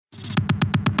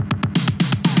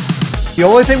The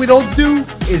only thing we don't do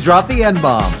is drop the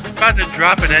N-bomb. About to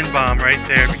drop an N-bomb right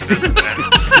there because of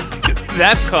that.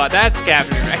 That's caught. That's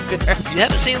captured right there. You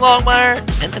haven't seen Longmire?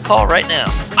 End the call right now.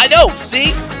 I know.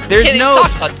 See, There's Can't no. even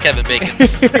talk about Kevin Bacon.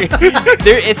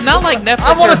 It's not like Netflix.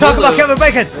 I want to or talk Hulu. about Kevin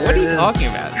Bacon. What are you talking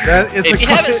about? If you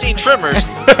haven't seen Tremors,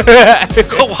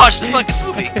 go watch the fucking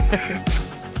movie.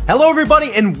 Hello, everybody,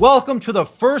 and welcome to the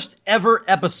first ever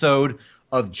episode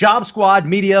of Job Squad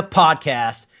Media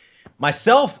Podcast.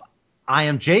 Myself, I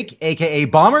am Jake, aka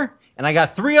Bomber, and I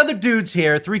got three other dudes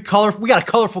here. We got a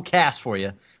colorful cast for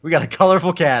you. We got a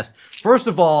colorful cast. First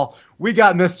of all, we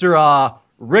got Mr.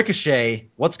 Ricochet.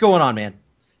 What's going on, man?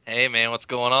 Hey, man, what's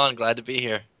going on? Glad to be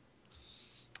here.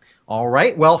 All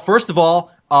right. Well, first of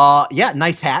all,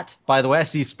 nice hat, by the way. I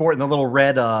see you sporting the little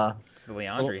red. It's the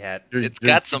Leandri hat. It's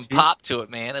got some pop to it,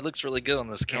 man. It looks really good on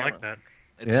this I camera. like that.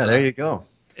 Yeah, there you go.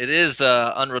 It is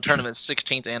Unreal Tournament's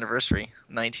 16th anniversary,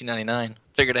 1999.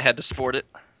 Figured I had to sport it.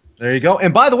 There you go.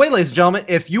 And by the way, ladies and gentlemen,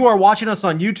 if you are watching us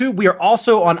on YouTube, we are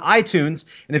also on iTunes.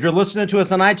 And if you're listening to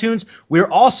us on iTunes, we're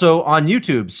also on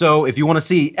YouTube. So if you want to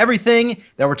see everything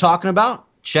that we're talking about,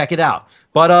 check it out.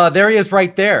 But there he is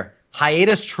right there.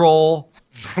 Hiatus Troll.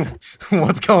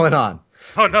 What's going on?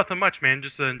 Oh, nothing much, man.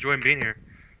 Just enjoying being here.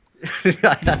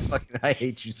 I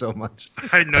hate you so much.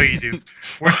 I know you do.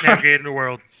 Worst navigator in the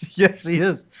world. Yes, he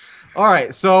is. All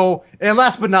right. So, and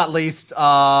last but not least,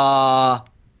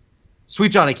 Sweet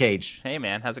Johnny Cage. Hey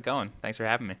man, how's it going? Thanks for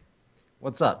having me.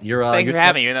 What's up? You're Thanks you're, for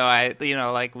having me. Even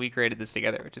though we created this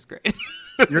together, which is great.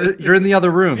 You're in the other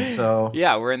room, so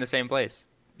Yeah, we're in the same place.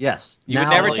 yes. You would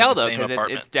Now- never in tell the though, same because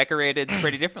apartment. it's decorated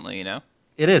pretty differently.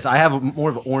 It is. I have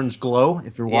more of an orange glow.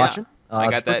 If you're Yeah. watching, I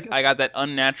it's got pretty that. good. I got that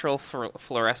unnatural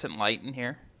fluorescent light in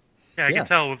here. Yeah, I Yes.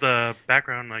 can tell with the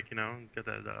background, get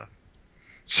that.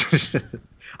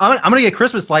 I'm gonna get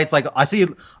Christmas lights. Like I see,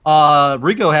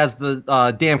 Rico has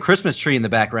the damn Christmas tree in the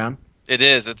background. It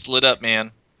is. It's lit up,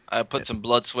 man. I put some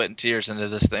blood, sweat, and tears into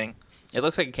this thing. It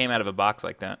looks like it came out of a box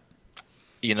like that.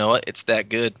 You know what? It's that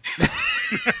good.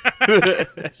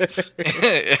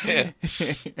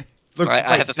 Looks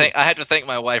I have like- to thank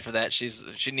my wife for that. She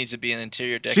needs to be an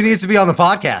interior decorator. She needs to be on the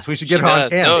podcast. We should get She her on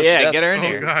does. camera. No, Yeah, she get her in Oh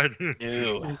here. God.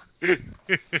 Ew.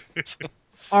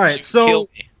 All right, She'd so kill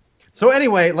me.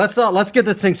 anyway, let's get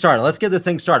this thing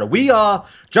started. We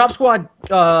Job Squad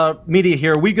Media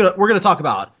here. We're gonna talk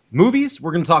about movies.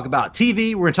 We're gonna talk about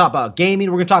TV. We're gonna talk about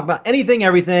gaming. We're gonna talk about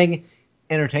everything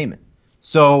entertainment.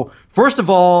 So first of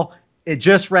all, it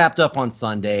just wrapped up on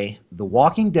Sunday. The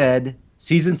Walking Dead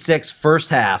season 6 first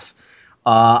half.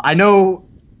 I know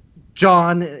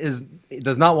John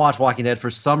does not watch Walking Dead for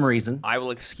some reason. I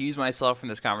will excuse myself from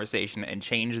this conversation and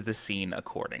change the scene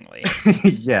accordingly.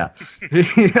 Yeah.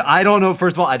 I don't know.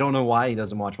 First of all, I don't know why he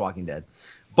doesn't watch Walking Dead.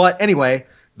 But anyway,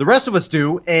 the rest of us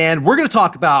do. And we're going to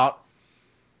talk about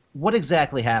what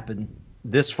exactly happened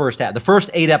this first half, the first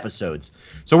 8 episodes.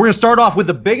 So we're going to start off with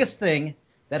the biggest thing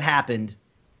that happened.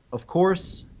 Of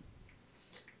course,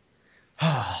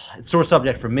 it's sore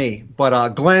subject for me, but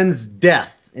Glenn's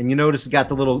death. And you notice it got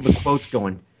the quotes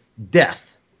going.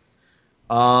 Death.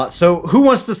 So who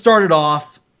wants to start it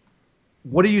off?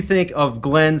 What do you think of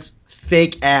Glenn's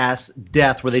fake ass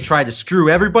death where they tried to screw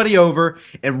everybody over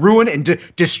and ruin and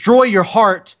destroy your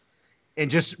heart and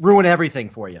just ruin everything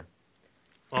for you?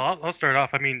 Well, I'll start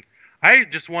off. I mean, I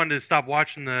just wanted to stop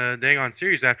watching the dang on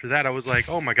series after that. I was like,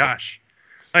 oh my gosh.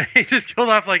 He just killed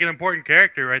off like an important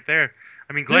character right there.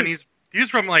 I mean, Glenn, Dude. he's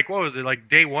from like, what was it, like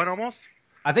day 1 almost?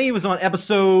 I think he was on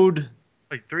episode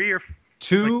Like 3 or...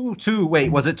 2.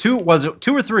 Wait, was it 2? Was it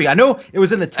 2 or 3? I know it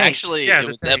was in the tank. Actually, Yeah, it the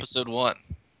was tank. episode 1.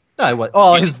 No, it was.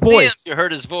 Oh, You his didn't see him, voice. you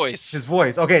heard his voice. His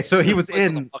voice. Okay, so he was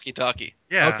in. Walkie-talkie.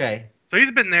 Yeah. Okay. So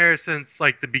he's been there since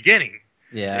like the beginning.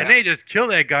 Yeah. And they just killed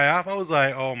that guy off. I was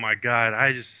like, oh my God,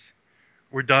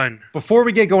 we're done. Before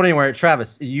we get going anywhere,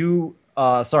 Travis,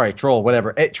 Troll,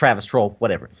 whatever. Travis, Troll,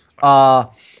 whatever.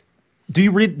 Did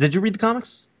you read the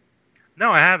comics?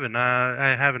 No, I haven't.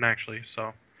 I haven't actually.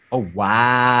 So Oh,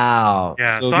 wow.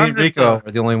 Yeah, So, so me I'm and just, Rico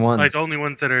are the only ones. like the only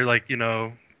ones that are like,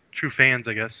 true fans,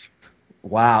 I guess.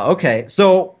 Wow. Okay.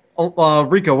 So,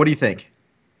 Rico, what do you think?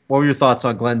 What were your thoughts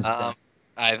on Glenn's death?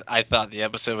 I thought the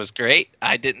episode was great.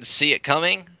 I didn't see it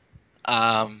coming.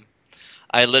 I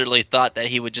literally thought that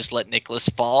he would just let Nicholas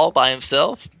fall by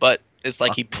himself, but it's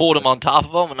like he pulled him on top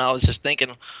of him, and I was just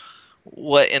thinking,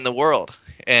 what in the world?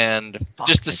 And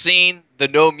just the scene, the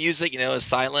no music, is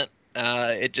silent.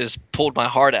 It just pulled my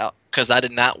heart out because I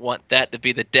did not want that to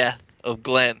be the death of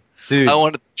Glenn. Dude. I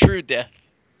wanted the true death,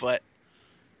 but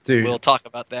Dude. we'll talk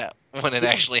about that when it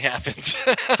actually happens.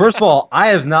 First of all, I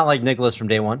have not liked Nicholas from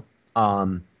day one.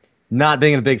 Not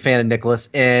being a big fan of Nicholas,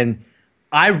 and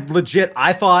I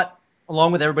thought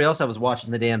along with everybody else that was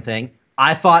watching the damn thing,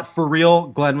 I thought for real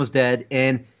Glenn was dead.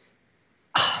 And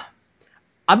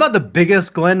I'm not the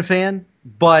biggest Glenn fan,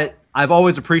 but I've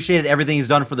always appreciated everything he's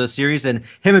done for the series. And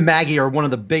him and Maggie are one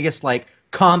of the biggest like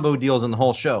combo deals in the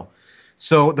whole show.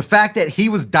 So the fact that he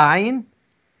was dying,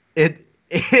 I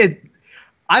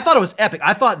thought it was epic.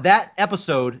 I thought that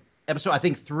episode I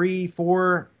think 3,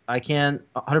 4, I can't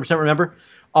 100% remember.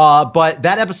 But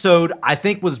that episode I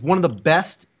think was one of the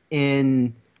best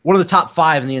in one of the top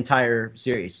 5 in the entire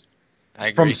series. I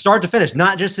agree. From start to finish,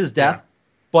 not just his death,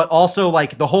 but also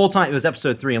like the whole time. It was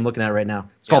episode 3. I'm looking at it right now.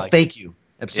 It's called Thank You.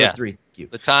 Episode 3. Thank you.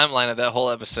 The timeline of that whole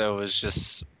episode was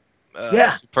just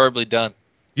superbly done.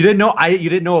 You didn't know you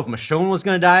didn't know if Michonne was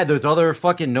gonna die. There's other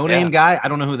fucking no-name guy. I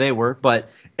don't know who they were, but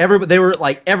they were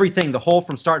like everything, the whole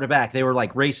from start to back. They were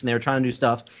like racing. They were trying to do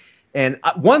stuff. And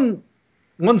one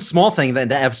small thing in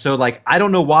that episode, like I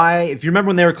don't know why. If you remember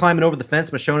when they were climbing over the fence,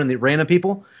 Michonne and the random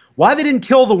people, why they didn't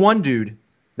kill the one dude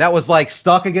that was like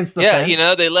stuck against the fence?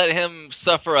 Yeah, they let him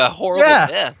suffer a horrible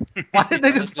death. Why did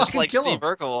they just like kill Steve him?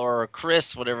 Urkel or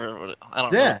Chris, whatever. I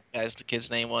don't know what the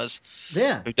kid's name was.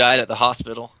 Yeah. Who died at the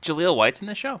hospital. Jaleel White's in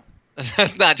the show.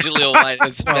 That's not Jaleel White.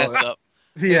 It's a mess up.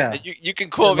 Yeah. You can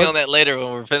quote me on that later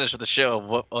when we're finished with the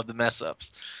show of the mess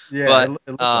ups. Yeah. But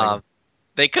it looked like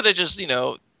they could have just,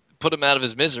 put him out of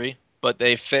his misery, but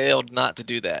they failed not to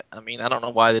do that. I mean, I don't know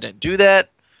why they didn't do that.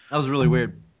 that was really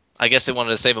weird. I guess they wanted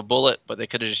to save a bullet, but they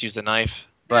could have just used a knife.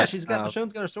 But Michonne's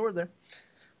got her sword there.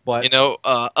 But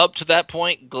up to that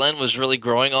point, Glenn was really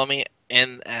growing on me,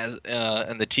 and as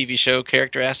in the TV show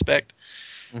character aspect,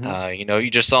 you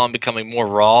just saw him becoming more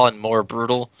raw and more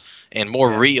brutal and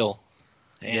more real,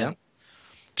 and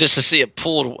just to see it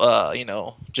pulled,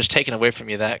 just taken away from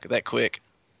you that quick,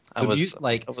 I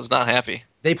was not happy.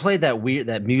 They played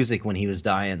that music when he was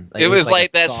dying. It was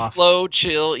like that soft, slow,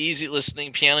 chill, easy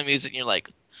listening piano music, and you're like,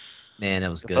 man, it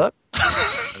was good.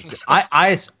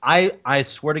 I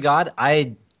swear to God,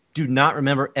 I do not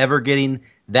remember ever getting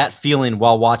that feeling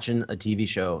while watching a TV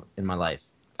show in my life.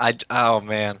 Oh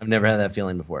man, I've never had that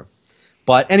feeling before.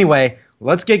 But anyway,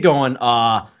 let's get going.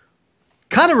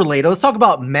 Kind of related. Let's talk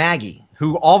about Maggie,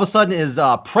 who all of a sudden is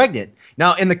pregnant.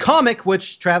 Now, in the comic,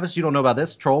 which Travis, you don't know about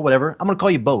this, Troll, whatever. I'm gonna call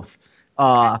you both.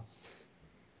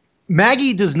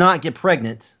 Maggie does not get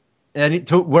pregnant, and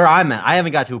to where I'm at, I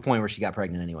haven't got to a point where she got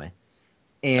pregnant anyway.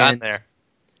 And not there.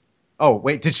 Oh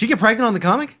wait, did she get pregnant on the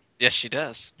comic? Yes, she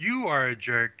does. You are a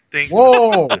jerk. Thanks.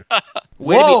 Whoa!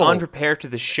 Way to be unprepared to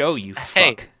the show, you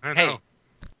fuck. I know.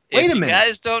 Hey, Wait a if minute. you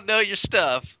guys don't know your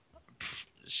stuff,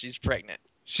 she's pregnant.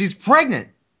 She's pregnant.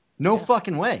 No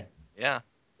fucking way. Yeah.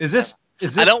 Is this?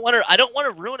 I don't want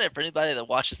to ruin it for anybody that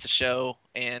watches the show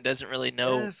and doesn't really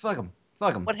know Fuck him.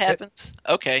 Fuck him. what happens.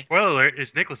 Okay. Spoiler alert,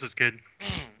 it's Nicholas's kid.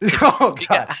 Oh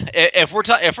God. If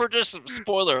we're just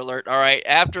spoiler alert, all right.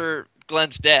 After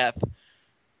Glenn's death,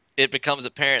 it becomes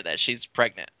apparent that she's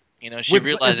pregnant. She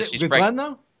realizes she's with pregnant.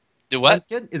 Glenn though. Do what? Glenn's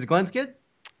kid? Is it Glenn's kid?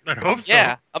 I hope so.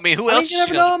 Yeah. I mean, who I else? mean, you is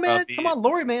never she know, gonna man. be Come on,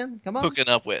 Lori, man. Come on. hooking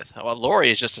up with? Well,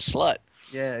 Lori is just a slut.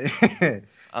 Yeah.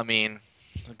 I mean,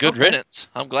 good Okay. riddance.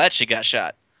 I'm glad she got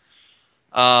shot.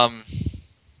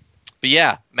 But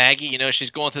yeah, Maggie, she's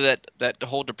going through that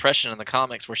whole depression in the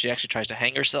comics where she actually tries to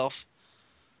hang herself.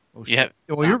 Oh, Yeah.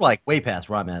 Well, you're like way past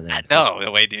where I'm at there.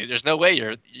 No way, dude. There's no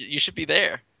way you should be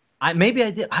there. Maybe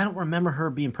I did. I don't remember her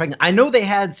being pregnant. I know they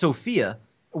had Sophia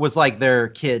was like their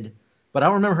kid, but I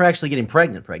don't remember her actually getting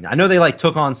pregnant. I know they like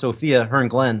took on Sophia, her and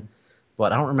Glenn,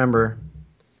 but I don't remember.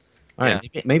 All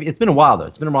right, maybe it's been a while though.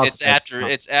 It's been a while. It's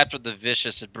after the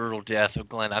vicious and brutal death of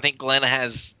Glenn. I think Glenn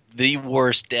has the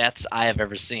worst deaths I have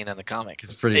ever seen in the comics.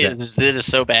 It's pretty bad. It is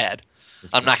so bad.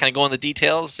 I'm not going to go into the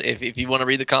details. If you want to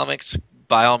read the comics,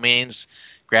 by all means,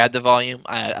 grab the volume.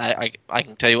 I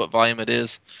can tell you what volume it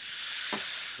is.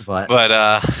 But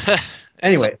it's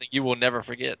anyway, something you will never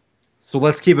forget. so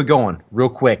let's keep it going real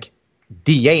quick.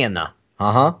 Deanna.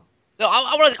 No,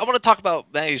 I want to talk about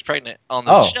Maggie's pregnant on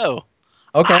the show.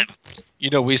 Okay.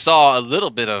 We saw a little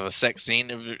bit of a sex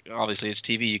scene. Obviously, it's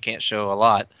TV. You can't show a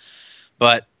lot.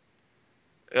 But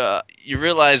you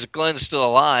realize Glenn's still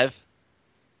alive.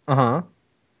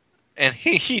 And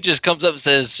he just comes up and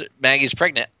says, Maggie's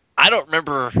pregnant. I don't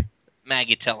remember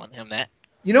Maggie telling him that.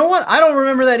 You know what? I don't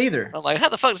remember that either. I'm like, how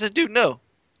the fuck does this dude know?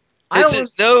 I Is don't.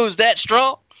 his nose that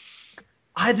strong?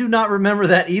 I do not remember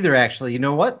that either. Actually, you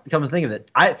know what? Come to think of it,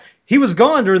 he was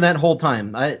gone during that whole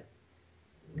time.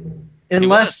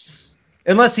 Unless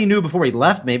he knew before he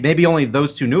left. Maybe only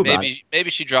those two knew about it. Maybe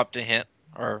she dropped a hint,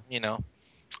 or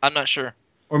I'm not sure.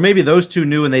 Or maybe those two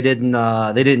knew and they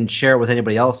didn't share it with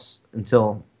anybody else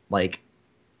until like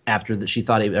after that she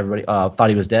thought everybody thought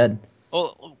he was dead.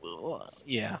 Well,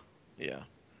 yeah.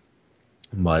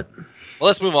 But Well,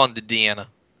 let's move on to Deanna.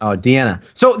 oh, Deanna.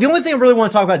 So the only thing I really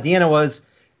want to talk about Deanna was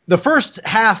the first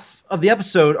half of the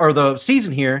episode or the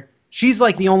season here. She's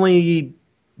like the only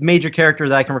major character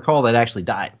that I can recall that actually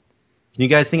died. Can you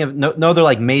guys think of no other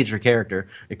like major character?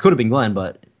 It could have been Glenn,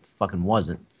 but it fucking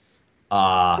wasn't.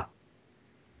 That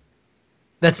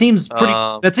seems pretty.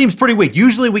 That seems pretty weak.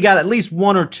 Usually we got at least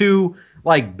one or two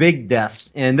like big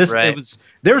deaths, and this Right. it was.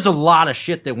 There's a lot of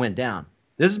shit that went down.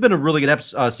 This has been a really good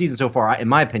season so far, in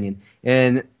my opinion,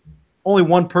 and only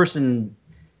one person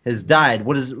has died.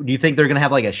 Do you think they're gonna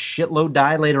have like a shitload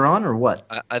die later on, or what?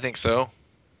 I think so.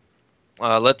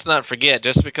 Let's not forget,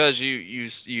 just because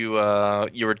you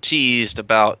were teased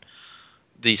about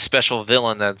the special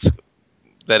villain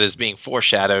that is being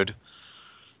foreshadowed.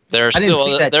 There are I didn't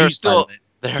see that tease part of it.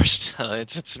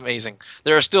 it's amazing.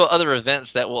 There are still other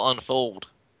events that will unfold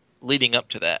leading up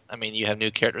to that. I mean, you have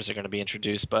new characters that are going to be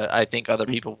introduced, but I think other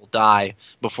people will die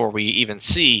before we even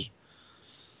see.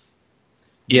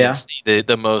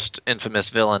 The most infamous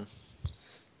villain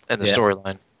in the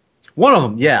storyline. One of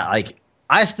them, yeah. Like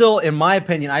in my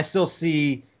opinion, I still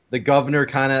see the governor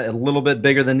kind of a little bit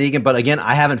bigger than Negan. But again,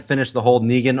 I haven't finished the whole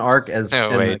Negan arc in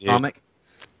the comic,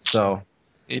 so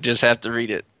you just have to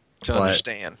read it to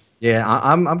understand. Yeah,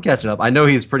 I'm catching up. I know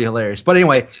he's pretty hilarious. But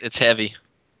anyway, it's heavy.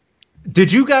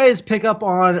 Did you guys pick up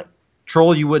on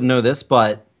Troll? You wouldn't know this,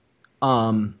 but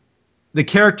the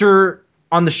character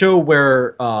on the show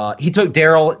where he took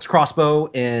Daryl's crossbow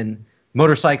and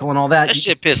motorcycle and all that. That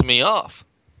shit pissed me off.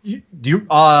 Do you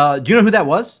know who that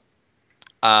was?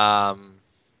 From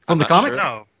the comic? Sure.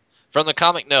 No. From the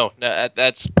comic, no.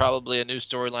 That's probably a new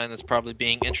storyline that's probably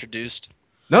being introduced.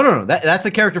 No. That's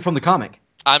a character from the comic.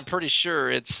 I'm pretty sure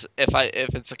if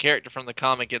it's a character from the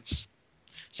comic, it's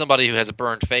somebody who has a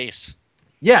burned face.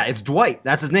 Yeah, it's Dwight.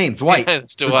 That's his name, Dwight.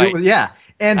 It's Dwight. Yeah,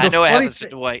 and I know it happens to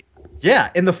Dwight. Yeah,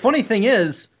 and the funny thing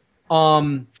is,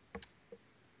 when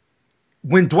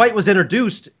Dwight was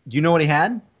introduced, do you know what he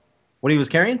had? What he was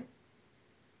carrying?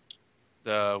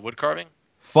 The wood carving?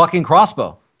 Fucking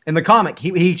crossbow. In the comic,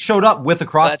 he showed up with a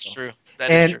crossbow. That's true.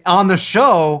 And on the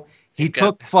show, he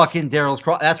took fucking Daryl's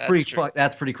crossbow. That's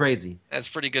pretty crazy. That's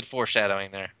pretty good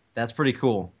foreshadowing there. That's pretty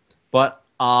cool. But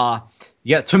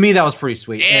yeah, to me that was pretty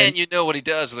sweet. And you know what he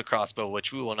does with the crossbow,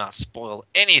 which we will not spoil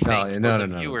anything for the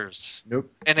viewers.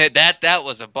 Nope. And that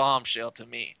was a bombshell to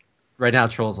me. Right now,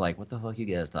 Troll's like, "What the fuck you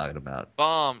guys talking about?"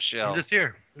 Bombshell. I'm just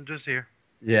here.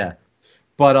 Yeah,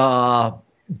 but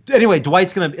anyway,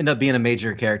 Dwight's gonna end up being a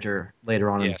major character later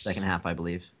on in the second half, I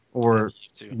believe, or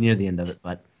near the end of it.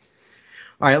 But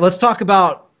all right, let's talk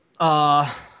about.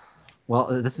 Well,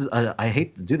 this is I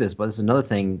hate to do this, but this is another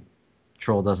thing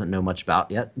Troll doesn't know much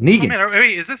about yet. Negan. Oh, man,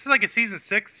 wait, is this like a season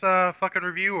 6 fucking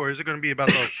review, or is it going to be about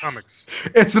those comics?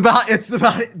 It's about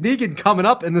Negan coming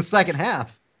up in the second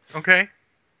half. Okay.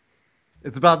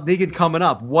 It's about Negan coming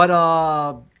up. What?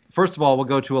 First of all, we'll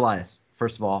go to Elias.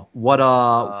 First of all, what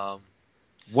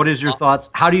is your thoughts?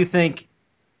 How do you think?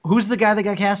 Who's the guy that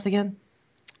got cast again?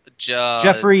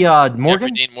 Jeffrey Morgan.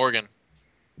 Jeffrey Dean Morgan.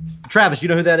 Travis, you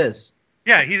know who that is?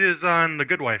 Yeah, he is on The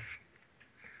Good Wife,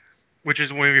 which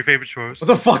is one of your favorite shows. What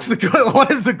the fuck's the good?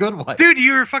 What is The Good Wife? Dude,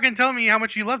 you were fucking telling me how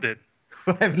much you loved it.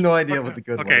 I have no idea what The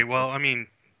Good Wife is. Okay, well, I mean,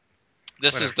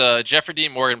 this is the Jeffrey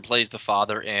Dean Morgan plays the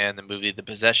father in the movie The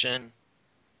Possession.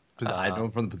 I know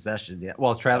him from The Possession. Yeah.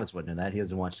 Well, Travis wouldn't know that. He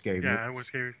doesn't watch scary movies. Yeah, I watch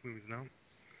scary movies now.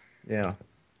 Yeah.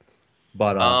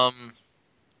 But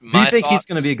do you think he's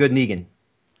going to be a good Negan?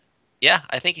 Yeah,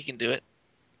 I think he can do it.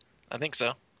 I think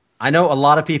so. I know a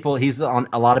lot of people. He's on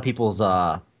a lot of people's.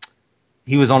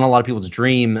 He was on a lot of people's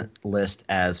dream list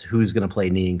as who's going to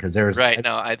play Negan because there's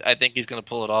I think he's going to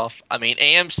pull it off. I mean,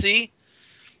 AMC.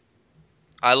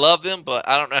 I love them, but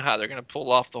I don't know how they're going to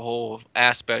pull off the whole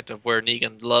aspect of where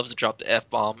Negan loves to drop the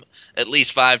F-bomb at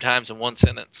least 5 times in one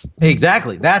sentence.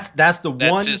 Exactly. That's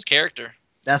his character.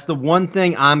 That's the one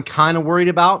thing I'm kind of worried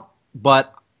about,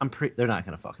 but they're not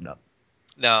going to fuck it up.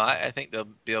 No, I think they'll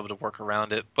be able to work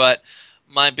around it. But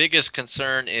my biggest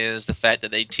concern is the fact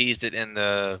that they teased it in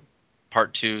the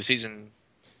part 2 season,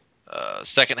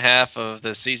 second half of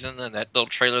the season, and that little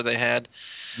trailer they had.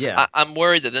 Yeah, I'm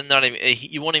worried that they're not even.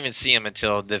 You won't even see him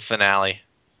until the finale.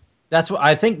 That's what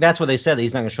I think. That's what they said. That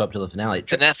he's not going to show up till the finale.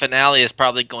 And that finale is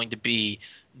probably going to be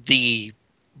the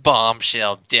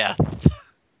bombshell death.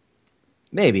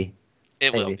 Maybe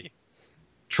it will be.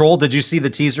 Troll, did you see the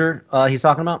teaser he's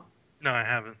talking about? No, I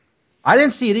haven't. I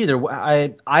didn't see it either.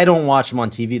 I don't watch him on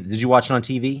TV. Did you watch it on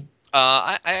TV?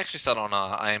 I actually saw it on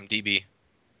IMDb.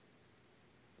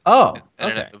 Oh,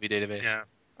 Internet Movie Database. Yeah.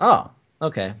 Oh,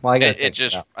 okay. Well, I got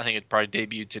I think it probably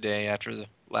debuted today after the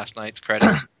last night's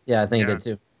credits. Yeah, I think it did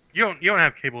too. You don't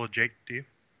have cable with Jake, do you?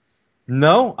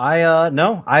 No,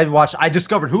 I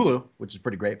discovered Hulu, which is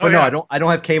pretty great. But Oh, no, yeah. I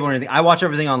don't have cable or anything. I watch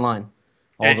everything online.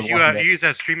 All Yeah, the did you Walking Dead. use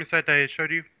that streaming site that I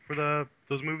showed you for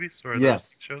those movies or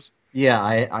Yes. those shows?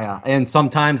 Yeah, and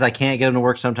sometimes I can't get them to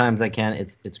work. Sometimes I can.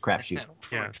 It's crapshoot.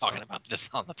 We're Yeah, so- talking about this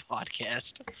on the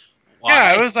podcast. Yeah,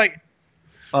 Why? it was like,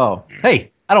 Oh,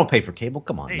 hey, I don't pay for cable.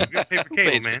 Come on. hey, you gotta pay for Who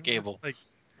cable, pays for man. cable? It's like,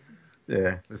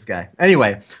 Yeah, this guy.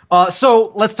 Anyway,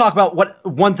 so let's talk about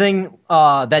one thing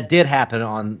that did happen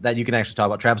on that you can actually talk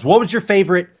about, Travis. What was your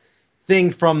favorite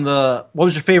thing from what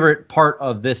was your favorite part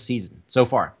of this season so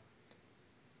far?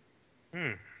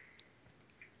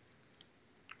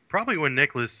 probably when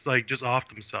Nicholas like just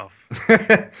offed himself.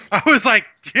 I was like,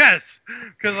 yes,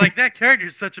 because like that character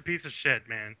is such a piece of shit,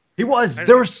 man. He was.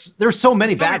 There's so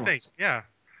many bad ones. Yeah.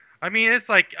 I mean, it's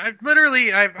like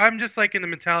I'm just like in the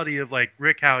mentality of like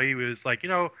Rick, how he was like,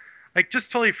 like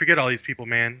just totally forget all these people,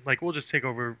 man. Like we'll just take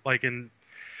over, like and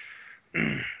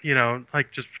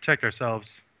like just protect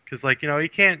ourselves, because like you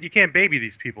can't baby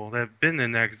these people that have been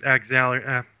in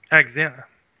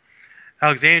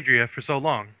Alexandria for so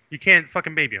long. You can't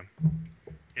fucking baby them.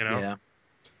 Yeah.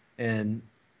 And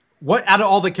what out of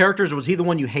all the characters was he the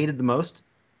one you hated the most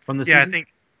from the Yeah, season?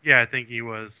 I think he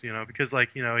was. Because like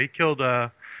he killed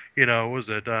what was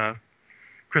it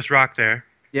Chris Rock there.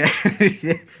 Yeah,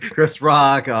 Chris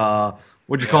Rock.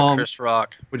 What'd you call him? Chris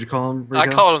Rock. What'd you call him? I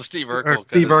Rico? called him Steve Urkel. 'cause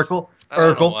Steve Urkel. I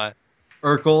don't know Urkel. why.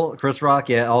 Urkel. Chris Rock.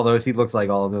 Yeah, all those. He looks like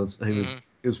all of those. He was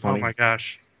Oh funny. my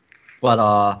gosh. But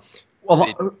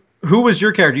well, who was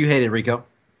your character you hated, Rico?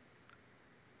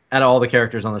 Out of all the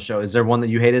characters on the show, is there one that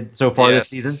you hated so far this Yes.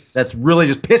 season that's really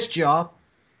just pissed you off?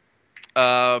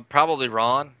 Probably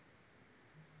Ron.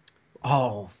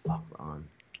 Oh, fuck, Ron.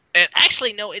 And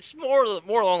actually, no, it's more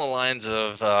along the lines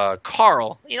of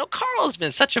Carl. Carl has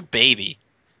been such a baby.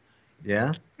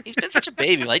 Yeah. He's been such a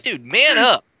baby. Like, dude, man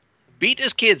up. Beat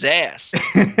this kid's ass.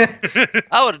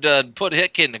 I would have put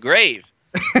hit kid in the grave.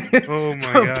 Oh my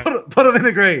god. put him in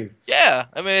the grave. Yeah,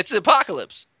 I mean, it's the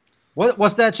apocalypse.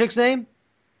 What's that chick's name?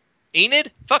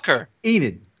 Enid? Fuck her.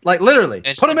 Enid. Like literally.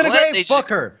 And Put him in a Glenn, grave. they Fuck just-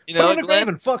 her. you Put know, him in a Glenn- grave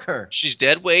and fuck her. She's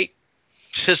dead weight.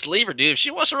 Just leave her, dude. If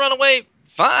she wants to run away,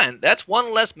 fine. That's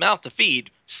one less mouth to feed.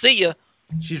 See ya.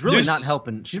 She's really not Deuces.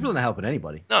 helping. She's really not helping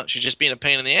anybody. No, she's just being a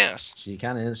pain in the ass. She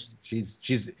kind of is.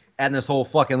 She's adding this whole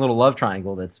fucking little love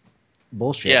triangle that's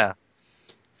bullshit. Yeah.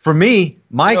 For me,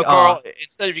 Mike. Carl,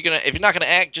 instead if you're not gonna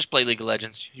act, just play League of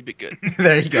Legends. You'd be good.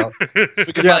 There you go. We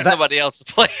could Yeah, find somebody else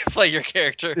to play your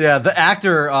character. Yeah, the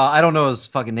actor. I don't know his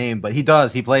fucking name, but he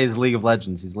does. He plays League of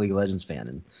Legends. He's a League of Legends fan,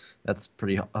 and that's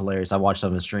pretty hilarious. I watched some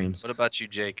of his streams. What about you,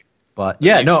 Jake? But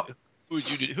yeah, no, Who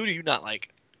do you not like?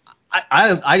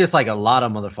 I just like a lot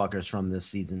of motherfuckers from this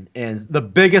season, and the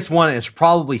biggest one is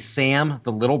probably Sam,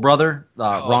 the little brother,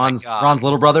 my Ron's God.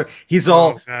 little brother. He's Oh,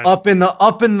 all God. up in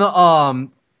the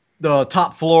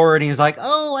top floor, and he's like,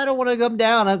 "Oh, I don't want to come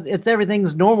down.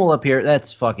 Everything's normal up here."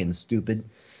 That's fucking stupid.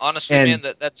 Honestly, And-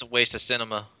 man, that's a waste of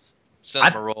cinema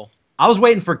roll. I was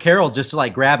waiting for Carol just to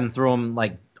like grab him, throw him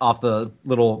like off the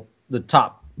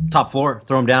top floor,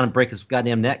 throw him down, and break his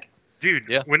goddamn neck. Dude,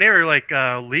 Yeah. when they were like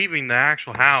leaving the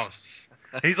actual house,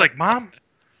 he's like, "Mom."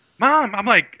 I'm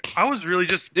like, I was really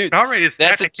just Dude, about ready to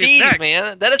snap That's a that kid's tease, neck.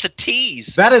 man. That is a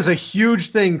tease. That is a huge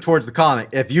thing towards the comic.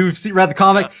 If you've read the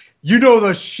comic, you know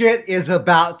the shit is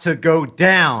about to go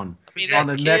down I mean, on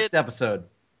that the kid, next episode.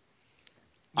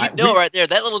 right there,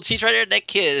 that little tease right there, that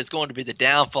kid is going to be the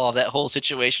downfall of that whole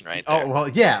situation right there. Oh well,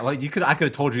 yeah. Well, I could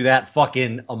have told you that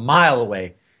fucking a mile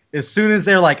away. As soon as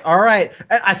they're like, "All right,"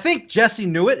 and I think Jesse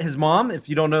knew it. His mom, if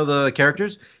you don't know the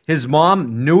characters, his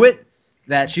mom knew it.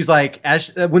 That she's like,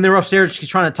 when they were upstairs, she's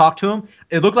trying to talk to him.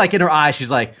 It looked like in her eyes, she's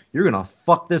like, "You're gonna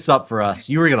fuck this up for us.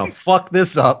 You were gonna fuck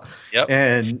this up." Yep.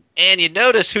 And And you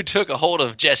notice who took a hold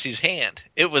of Jesse's hand.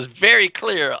 It was very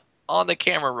clear on the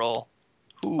camera roll.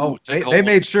 Who took they hold of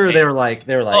made his sure hand. they were like,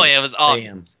 Oh yeah, it was "Damn."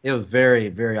 obvious. It was very,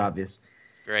 very obvious.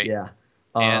 Great. Yeah.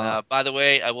 And by the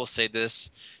way, I will say this: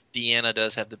 Deanna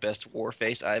does have the best war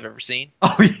face I've ever seen.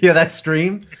 oh yeah, that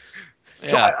stream.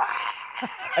 Yeah.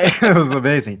 It was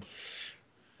amazing.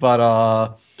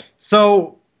 But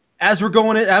so we're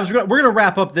gonna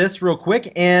wrap up this real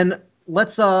quick, and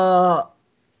let's do a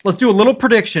little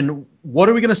prediction. What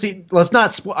are we gonna see? Let's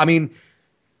not. I mean,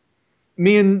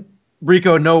 me and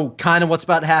Rico know kind of what's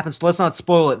about to happen, so let's not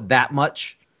spoil it that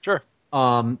much. Sure.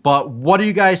 But what do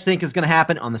you guys think is gonna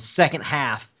happen on the second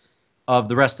half of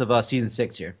the rest of season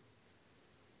 6 here?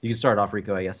 You can start off,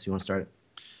 Rico. I guess if you want to start it.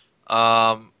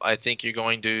 I think you're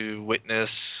going to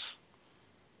witness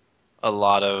a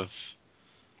lot of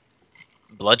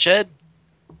bloodshed,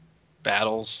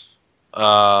 battles,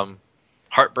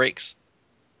 heartbreaks.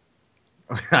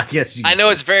 I guess you. I can know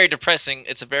say. it's very depressing.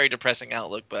 It's a very depressing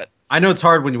outlook, but I know it's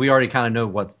hard when we already kind of know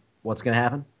what's gonna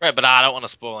happen. right. But I don't want to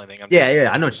spoil anything. Yeah,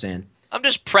 I know what you're saying. I'm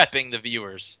just prepping the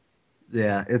viewers.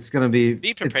 Yeah, it's gonna be.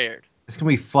 Be prepared. It's gonna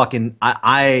be fucking.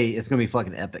 It's gonna be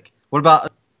fucking epic. What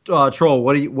about Troll?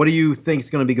 What do you think is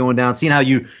gonna be going down? Seeing how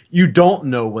you don't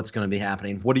know what's gonna be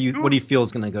happening. What do you feel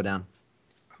is gonna go down?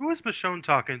 Who was Michonne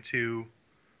talking to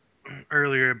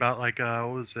earlier about like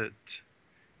what was it?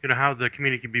 You know how the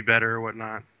community can be better or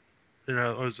whatnot. You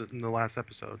know, what was it in the last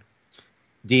episode?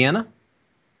 Deanna.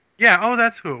 Yeah. Oh,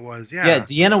 that's who it was. Yeah. Yeah,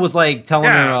 Deanna was like telling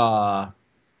Yeah. her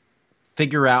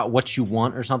figure out what you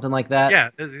want or something like that. Yeah.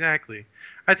 Exactly.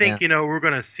 I think Yeah. we're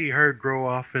gonna see her grow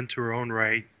off into her own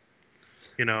right.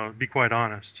 To be quite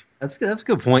honest. That's a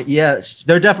good point. Yeah,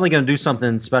 they're definitely gonna do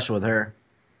something special with her.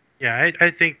 Yeah, I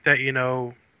think that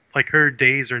like her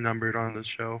days are numbered on this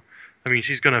show. I mean,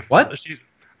 she's gonna. What?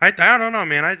 I don't know,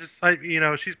 man.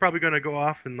 She's probably gonna go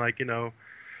off and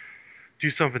do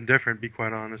something different. Be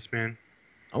quite honest, man.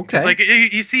 Okay. It's like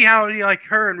you see how like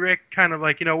her and Rick kind of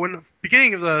when the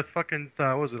beginning of the fucking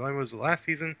what was it last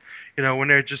season? When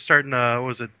they're just starting what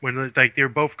was it when like they're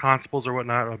both constables or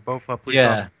whatnot, or both police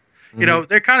officers. Mhm.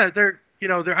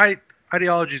 Their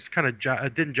ideologies kind of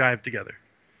didn't jive together.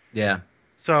 Yeah.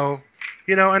 So,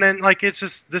 and then like it's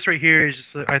just this right here is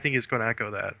just I think it's going to echo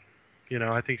that.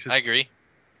 I think I agree.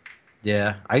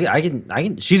 Yeah, I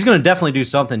can. She's gonna definitely do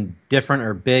something different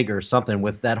or big or something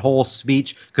with that whole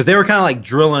speech because they were kind of like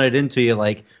drilling it into you,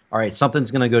 like, all right,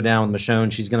 something's gonna go down with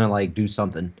Michonne. She's gonna like do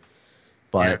something,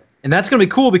 and that's gonna be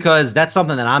cool because that's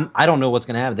something that I don't know what's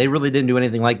gonna happen. They really didn't do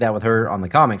anything like that with her on the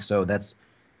comics, so that's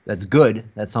good.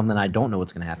 That's something I don't know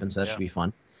what's gonna happen, so that should be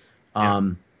fun.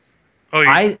 Oh,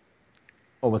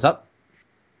 what's up?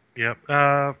 Yep.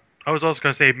 I was also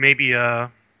gonna say maybe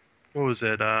what was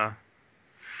it? No,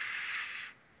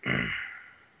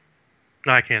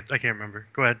 I can't remember.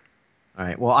 Go ahead. All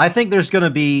right. Well, I think there's going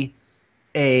to be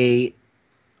a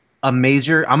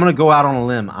major. I'm going to go out on a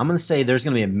limb. I'm going to say there's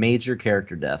going to be a major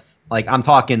character death. Like I'm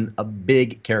talking a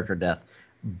big character death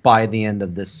by the end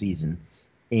of this season,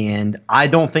 and I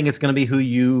don't think it's going to be who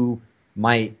you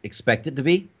might expect it to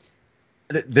be.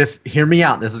 Hear me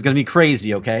out. This is going to be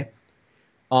crazy. Okay.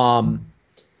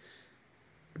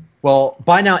 Well,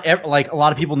 by now, like a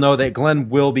lot of people know that Glenn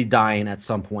will be dying at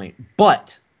some point,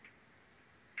 but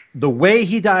the way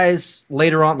he dies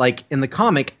later on, like in the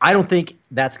comic, I don't think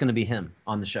that's going to be him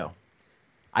on the show.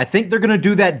 I think they're going to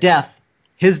do that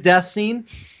his death scene,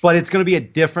 but it's going to be a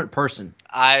different person.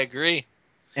 I agree.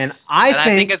 And I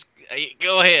think it's.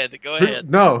 Go ahead.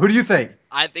 No, who do you think?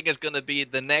 I think it's going to be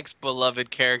the next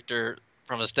beloved character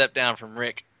from a step down from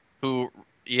Rick, who.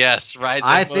 Yes, rides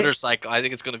a motorcycle. I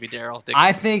think it's going to be Daryl Dixon.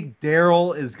 I think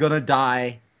Daryl is going to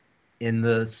die in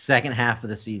the second half of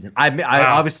the season. I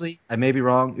obviously I may be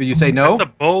wrong. You say no? That's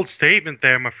a bold statement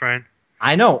there, my friend.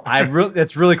 I know.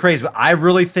 It's really crazy, but I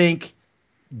really think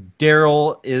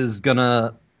Daryl is going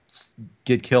to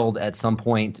get killed at some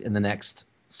point in the next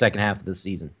second half of the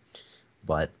season.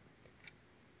 But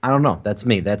I don't know. That's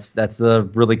me. That's a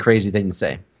really crazy thing to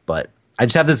say. But I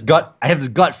just have this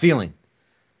gut feeling.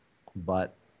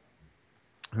 But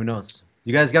who knows?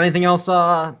 You guys got anything else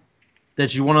that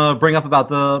you want to bring up about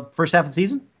the first half of the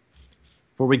season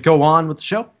before we go on with the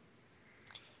show?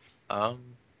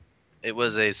 It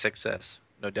was a success,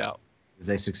 no doubt. Is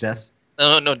it a success?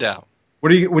 No doubt.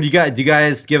 What do you guys? Do you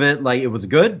guys give it like it was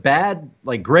good, bad,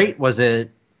 like great? Was it?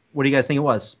 What do you guys think it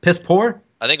was? Piss poor?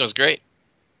 I think it was great.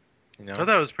 I thought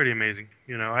it was pretty amazing.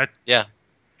 Yeah.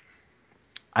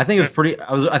 I think it was pretty.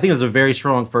 I think it was a very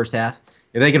strong first half.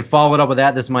 If they can follow it up with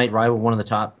that, this might rival one of the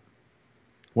top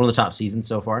seasons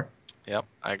so far. Yep,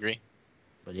 I agree.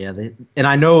 But yeah, and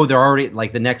I know they're already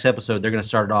like the next episode. They're going to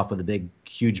start it off with a big,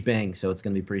 huge bang, so it's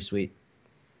going to be pretty sweet.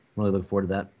 I'm really looking forward to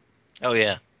that. Oh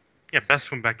yeah. Yeah, Beth's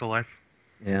coming back to life.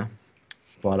 Yeah.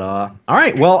 But all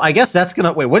right. Well, I guess that's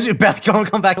gonna wait. What did Beth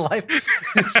come back to life?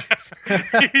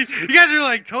 You guys are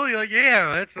like totally like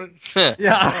that's.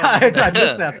 Yeah, I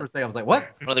missed that for a second. I was like, what?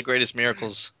 One of the greatest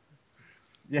miracles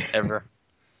ever.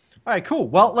 All right, cool.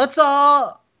 Well,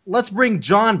 let's bring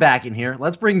John back in here.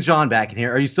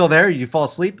 Are you still there? You fall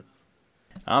asleep?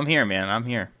 I'm here, man. I'm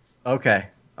here. Okay.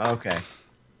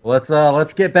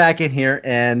 Let's get back in here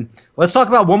and let's talk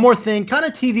about one more thing, kind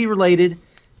of TV related,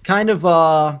 kind of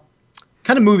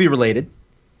movie related,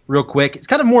 real quick. It's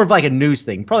kind of more of like a news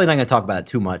thing. Probably not going to talk about it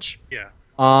too much. Yeah.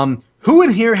 Who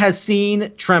in here has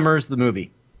seen Tremors the movie?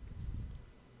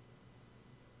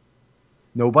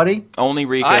 Nobody? Only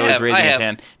Rico is raising his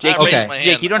hand. Jake,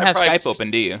 Jake, you don't have Skype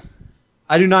open, do you?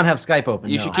 I do not have Skype open.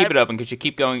 You should keep it open because you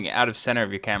keep going out of center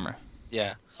of your camera.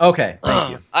 Yeah. Okay,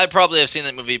 thank you. I probably have seen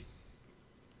that movie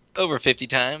Over 50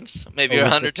 times, maybe Over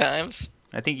 100 50. times.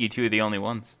 I think you two are the only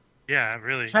ones. Yeah,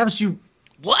 really. Travis,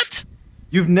 What?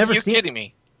 you've never You're seen. kidding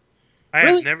me. I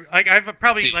Really? have never like I've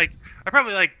probably Dude. like I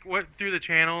probably like went through the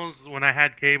channels when I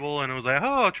had cable and it was like,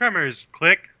 oh, Tremors,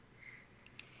 click.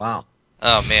 Wow.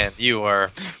 Oh man, you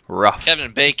are. Rough.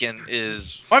 Kevin Bacon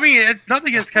is. Well, I mean, nothing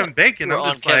against Kevin Bacon. We're I'm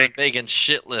on just Kevin like, Bacon's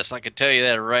shit list. I can tell you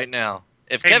that right now.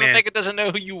 If Hey, Kevin man. Bacon doesn't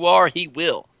know who you are, he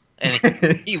will, and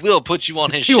he will put you on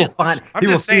his He shit will list. find. I'm He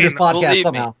will just see this saying, podcast believe me.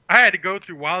 somehow. I had to go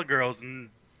through Wild Girls and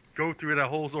go through that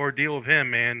whole ordeal of him,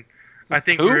 man. I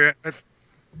think Who? we're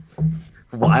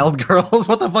Wild Girls.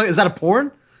 What the fuck is that? A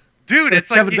porn? dude. It's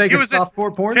like Kevin he Bacon was in,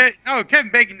 softcore porn. no,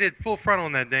 Kevin Bacon did full frontal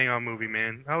in that dang on movie,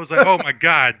 man. I was like, oh my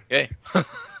god. Okay.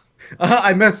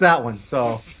 I missed that one,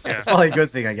 so Yeah. it's probably a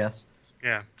good thing, I guess.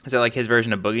 Yeah, Is that like his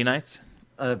version of Boogie Nights?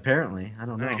 Apparently, I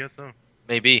don't know. I guess so.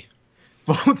 Maybe.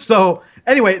 So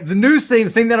anyway, the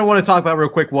thing that I want to talk about real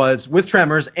quick was with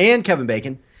Tremors and Kevin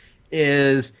Bacon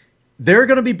is they're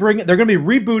going to be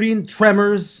rebooting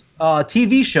Tremors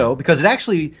TV show because it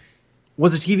actually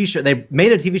was a TV show. They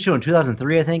made a TV show in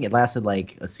 2003, I think. It lasted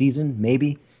like a season,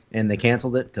 maybe, and they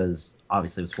canceled it because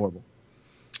obviously it was horrible.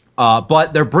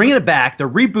 But they're bringing it back. They're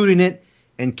rebooting it,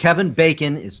 and Kevin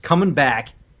Bacon is coming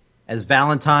back as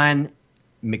Valentine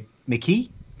McKee.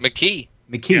 McKee.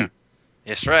 Yeah.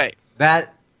 That's right.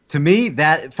 That to me,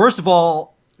 first of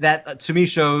all, that to me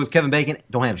shows Kevin Bacon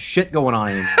don't have shit going on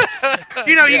anymore.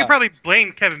 You know, you Yeah. can probably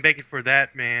blame Kevin Bacon for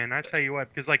that, man. I tell you what,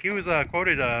 because like he was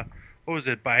quoted, what was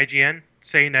it, by IGN,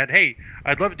 saying that, hey,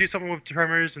 I'd love to do something with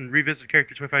Tremors and revisit the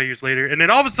character 25 years later, and then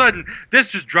all of a sudden, this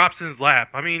just drops in his lap.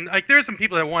 I mean, like there's some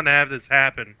people that want to have this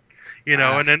happen, you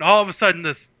know, and then all of a sudden,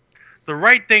 the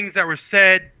right things that were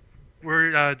said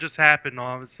were just happened,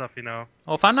 all that stuff, you know.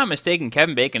 Well, if I'm not mistaken,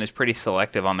 Kevin Bacon is pretty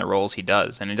selective on the roles he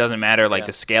does, and it doesn't matter like Yeah.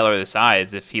 the scale or the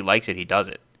size. If he likes it, he does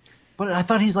it. But I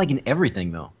thought he's like in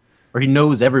everything though, or he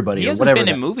knows everybody He or hasn't whatever.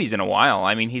 been in movies in a while.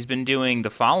 I mean, he's been doing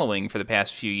The Following for the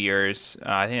past few years.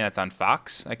 I think that's on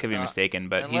Fox. I could be mistaken,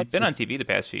 but and he's let's been on just- TV the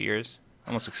past few years,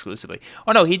 almost exclusively.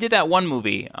 Oh no, he did that one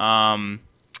movie.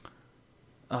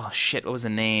 Oh shit, what was the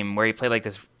name? Where he played like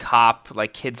this cop,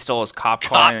 like kid stole his cop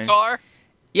car. Cop and- car?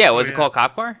 Yeah, was it yeah. called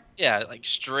Cop Car? Yeah, like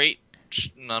straight.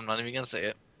 No, I'm not even gonna say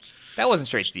it. That wasn't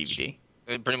straight to DVD.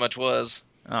 It pretty much was.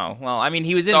 Oh well, I mean,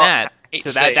 he was in No, that, I hate so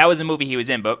to say that it. was a movie he was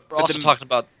in. But We're for also the, talking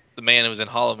about the man who was in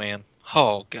Hollow Man.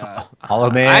 Oh god. Hollow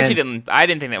Man. I actually didn't. I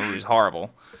didn't think that movie was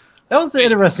horrible. That was an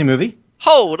interesting movie.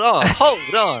 Hold on,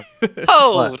 hold on,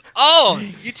 hold on.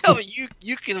 You tell me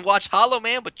you can watch Hollow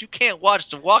Man, but you can't watch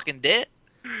The Walking Dead?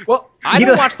 Well, I he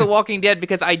don't does- watch The Walking Dead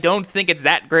because I don't think it's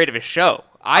that great of a show.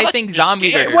 I thought think you were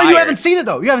zombies are scared. Well, you tired. haven't seen it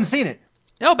though. You haven't seen it.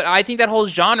 No, but I think that whole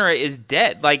genre is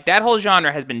dead. Like that whole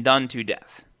genre has been done to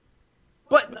death.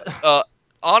 But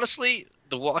Honestly,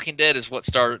 The Walking Dead is what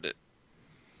started it.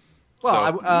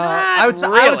 well, So- I would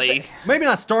really. say maybe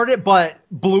not started it, but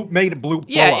made it blow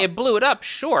Yeah, up. it blew it up,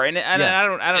 sure, and I Yes.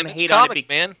 don't And it's hate on comics, it.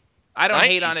 man. I don't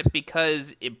hate on 90s. it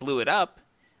because it blew it up.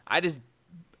 I just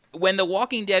when The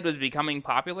Walking Dead was becoming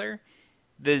popular,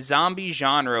 the zombie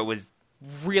genre was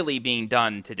really being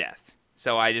done to death.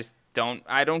 So I just don't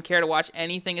care to watch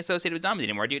anything associated with zombies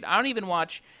anymore, dude. I don't even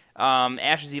watch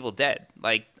Ash's Evil Dead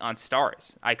like on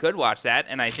Stars. I could watch that,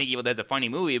 and I think Evil Dead's a funny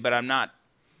movie, but I'm not.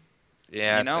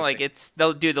 Yeah. You know, I like think- it's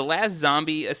dude. The last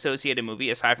zombie associated movie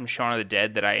aside from Shaun of the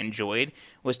Dead that I enjoyed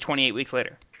was 28 Weeks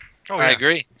Later. Oh, I yeah.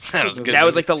 agree. That was a good. That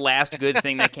was movie. like the last good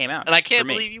thing that came out. and I for can't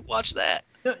me. believe you watched that.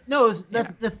 No,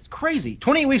 that's crazy.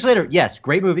 28 Weeks Later, yes,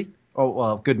 great movie. Oh,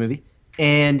 well, good movie.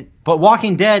 But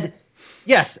Walking Dead,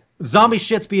 yes, zombie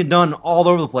shit's being done all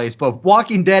over the place. But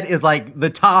Walking Dead is like the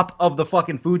top of the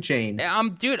fucking food chain.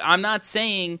 Dude, I'm not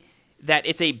saying that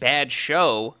it's a bad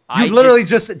show. You literally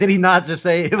just did he not just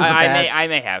say it was a I bad?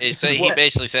 may have. He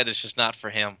basically said it's just not for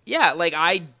him. Yeah, like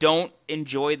I don't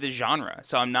enjoy the genre,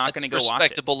 so I'm not That's going a to go watch it.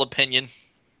 respectable opinion.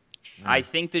 I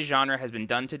think the genre has been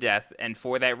done to death, and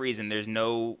for that reason, there's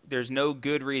no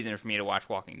good reason for me to watch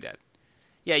Walking Dead.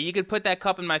 Yeah, you could put that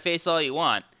cup in my face all you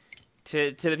want.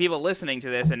 To the people listening to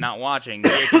this and not watching,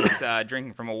 Jake is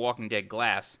drinking from a Walking Dead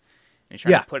glass and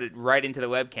trying Yeah. to put it right into the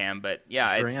webcam. But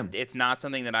yeah, Sure am. it's not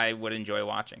something that I would enjoy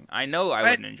watching. I know I Right.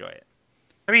 wouldn't enjoy it.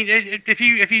 I mean, if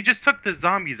you just took the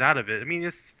zombies out of it, I mean,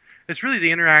 it's really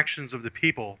the interactions of the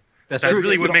people That's that true.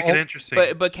 really It would could make all- it interesting.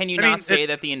 But can you I mean, not say it's-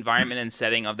 that the environment and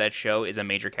setting of that show is a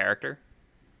major character?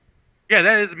 Yeah,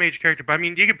 that is a major character. But I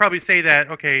mean, you could probably say that.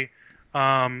 Okay,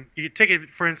 you could take it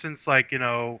for instance, like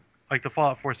like the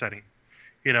Fallout 4 setting.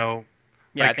 Yeah, I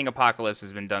Like- think Apocalypse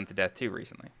has been done to death too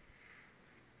recently.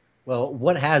 Well,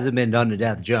 what hasn't been done to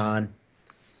death, John?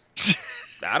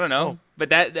 I don't know. But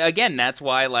that again, that's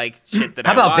why like shit that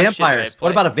How I about watch, shit that I vampires? play.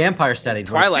 What about a vampire setting?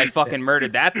 Twilight fucking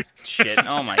murdered that shit.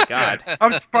 Oh my god.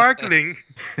 I'm sparkling.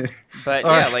 But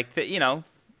All yeah, right. like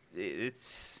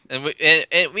it's And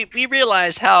we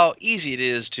realize how easy it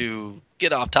is to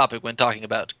get off topic when talking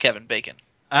about Kevin Bacon.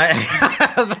 I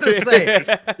was about to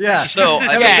say, yeah. So I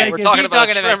Kevin mean, Bacon- we're talking keep about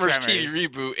talking about Tremors Tremors. TV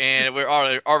reboot, and we're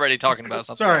already talking about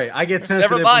something. Sorry, I get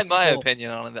sensitive. Never mind when my people-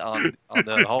 opinion on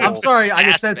the whole. I'm sorry, I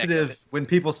get aspect of sensitive it. when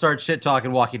people start shit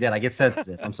talking Walking Dead. I get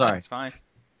sensitive. I'm sorry. it's fine.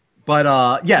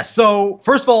 But yeah, so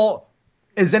first of all,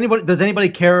 does anybody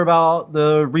care about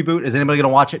the reboot? Is anybody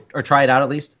gonna watch it or try it out at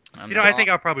least? You know, I think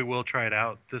I probably will try it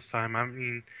out this time. I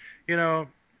mean, you know,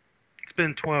 it's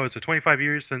been 25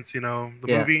 years since the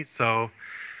Yeah. movie, so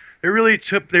they're really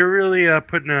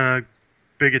putting a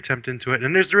big attempt into it,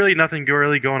 and there's really nothing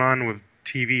really going on with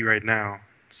TV right now.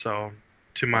 So,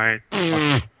 to my,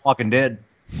 Walking Dead.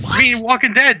 I mean,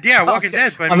 Walking Dead, yeah, Walking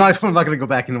Dead. But I I'm mean, not gonna go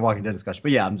back into Walking Dead discussion,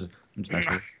 but yeah, I'm just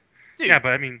messing with you. yeah, but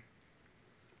I mean,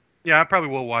 yeah, I probably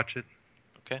will watch it.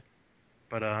 Okay.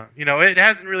 But you know, it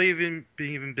hasn't really even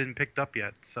been picked up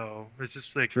yet, so it's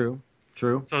just like True.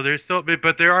 So there's still,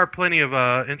 but there are plenty of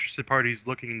interested parties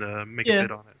looking to make a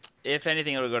bid on it. If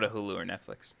anything, it'll go to Hulu or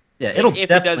Netflix. Yeah, it'll if it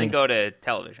definitely, doesn't go to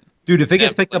television. dude. If it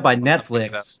gets picked Netflix up by will not pick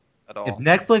it Netflix, at all. if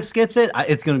Netflix gets it,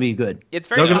 it's gonna be good. It's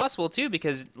very They're gonna- possible too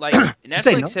because like say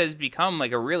Netflix no? has become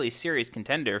like a really serious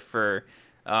contender for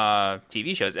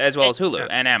TV shows as well as Hulu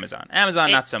and Amazon.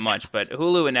 Amazon not so much, but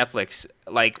Hulu and Netflix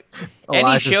like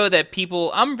any show that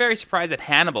people. I'm very surprised at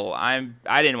Hannibal. I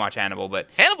didn't watch Hannibal, but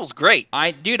Hannibal's great.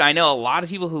 I know a lot of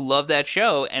people who love that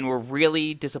show and were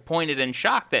really disappointed and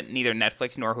shocked that neither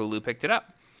Netflix nor Hulu picked it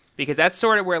up because that's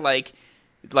sort of where like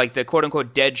the quote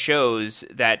unquote dead shows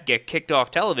that get kicked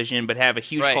off television but have a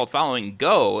huge Right. cult following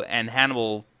go, and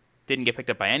Hannibal didn't get picked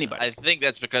up by anybody. I think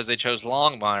that's because they chose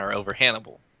Longmire over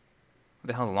Hannibal. What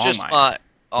the hell's Just Longmire? my.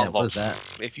 Yeah, what is that?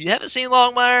 If you haven't seen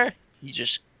Longmire, you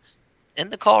just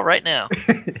end the call right now.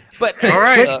 But All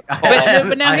right.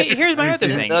 but now I- here's my I other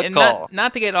see thing, the and call.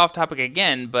 not to get off topic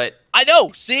again, but I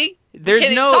know. See, there's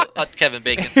Can't even no. talk about Kevin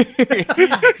Bacon.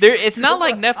 It's not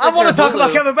like Netflix. I want or to talk Hulu-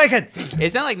 about Kevin Bacon.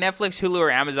 It's not like Netflix, Hulu,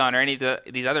 or Amazon, or any of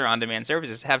these other on-demand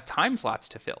services have time slots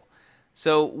to fill.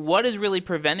 So what is really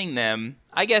preventing them?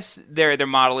 I guess their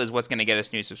model is what's going to get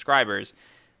us new subscribers,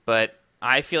 but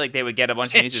I feel like they would get a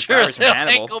bunch of new Sure, subscribers from ain't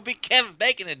Hannibal. gonna be Kevin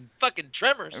Bacon and fucking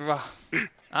Tremors. Well,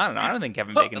 I don't know. I don't think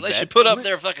Kevin Bacon's Unless you bad. put up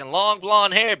their fucking long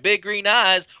blonde hair, big green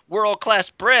eyes, world-class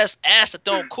breasts, ass that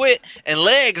don't quit, and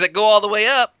legs that go all the way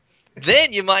up,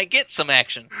 then you might get some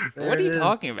action. What are you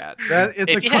talking about?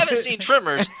 If you haven't seen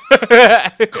Tremors,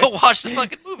 go watch the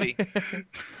fucking movie.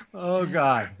 Oh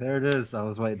God, there it is. I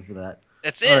was waiting for that.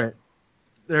 That's it. All right,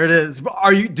 there it is.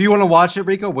 Do you want to watch it,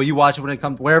 Rico? Will you watch it when it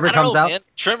comes, wherever it I don't comes know, out? man.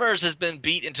 Tremors has been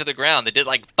beat into the ground. They did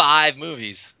like 5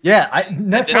 movies. Yeah,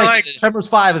 Netflix. like- Tremors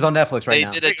 5 is on Netflix right They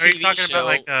now. did a Are you TV talking show, about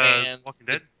like and Walking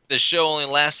Dead? the show only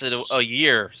lasted a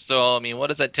year. So I mean, what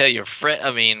does that tell you?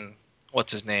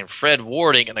 What's his name? Fred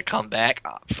Ward ain't gonna come back.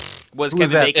 Was Who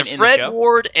was Kevin that? Bacon If in Fred the show?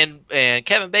 Ward and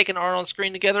Kevin Bacon aren't on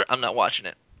screen together, I'm not watching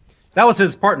it. That was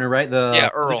his partner, right? Yeah,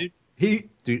 Earl. the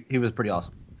dude. He was pretty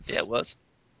awesome. Yeah, it was.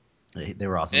 They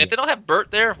were awesome. And if they don't have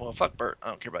Bert there, well, fuck Bert. I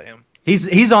don't care about him.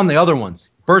 He's on the other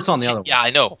ones. Bert's on the other one. Yeah, I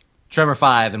know. Tremor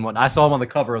 5 and what I saw him on the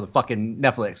cover of the fucking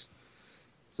Netflix.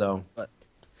 So,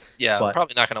 Yeah, But- I'm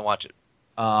probably not gonna watch it.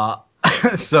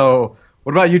 so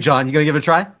what about you, John? You gonna give it a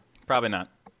try? Probably not.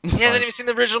 He hasn't even seen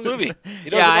the original movie. He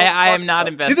doesn't Yeah, know what I to am talk not about.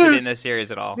 invested Neither- in this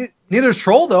series at all. Neither's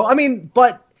Troll though. I mean,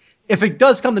 but if it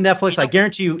does come to Netflix, I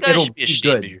guarantee you You guys it'll should be be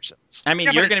ashamed of good. yourselves. I mean,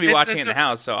 Yeah, but you're going to be it's- watching it's in the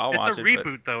house, so I'll It's watch a it. but-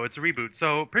 reboot, though. It's a reboot.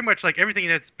 So pretty much like everything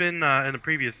that's been in the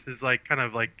previous is like kind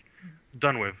of like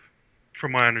done with,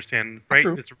 from what I understand. Right?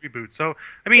 True. It's a reboot. So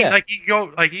I mean, Yeah. like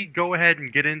you go ahead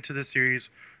and get into the series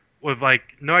with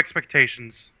like no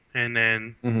expectations, and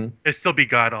then Mhm. it still be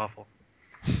god awful.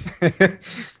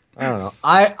 I don't know.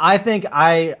 I think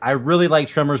I really like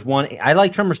Tremors 1. I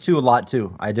like Tremors 2 a lot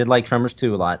too. I did like Tremors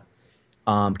 2 a lot.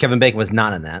 Kevin Bacon was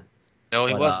not in that. No,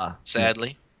 he But, wasn't.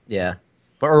 Sadly. Yeah,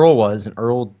 but Earl was, and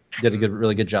Earl did a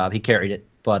really good job. He carried it.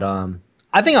 But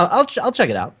I think I'll check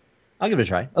it out. I'll give it a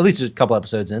try. At least a couple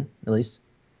episodes in, at least.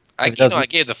 I It doesn't- I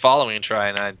gave the following a try,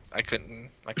 and I couldn't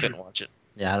watch it.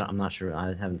 Yeah, I'm not sure. I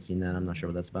haven't seen that. I'm not sure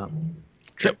what that's about.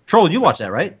 Yep. Troll, you watch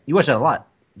that, right? You watch that a lot,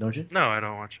 don't you? No, I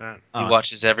don't watch that. He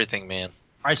watches everything, man.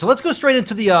 All right, so let's go straight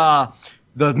into the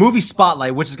movie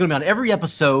spotlight, which is going to be on every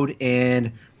episode,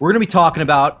 and we're going to be talking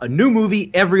about a new movie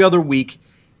every other week.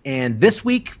 And this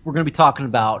week, we're going to be talking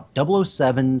about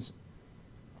 007's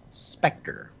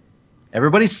Spectre.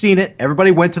 Everybody's seen it.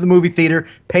 Everybody went to the movie theater,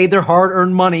 paid their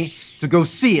hard-earned money to go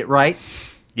see it, right?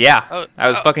 Yeah, Oh, I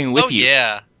was fucking with you.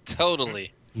 Yeah,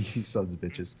 totally. You sons of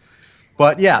bitches.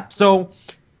 But yeah, so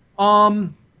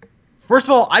first of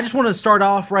all, I just want to start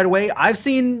off right away. I've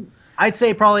seen, I'd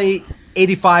say probably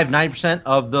 85-90%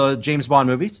 of the James Bond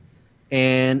movies,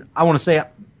 and I want to say I'm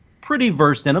pretty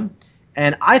versed in them.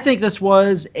 And I think this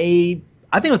was I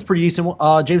think it was a pretty decent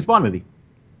James Bond movie.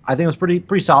 I think it was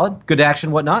pretty solid, good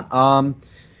action, whatnot. The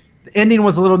ending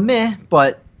was a little meh,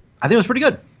 but I think it was pretty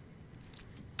good.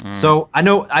 So I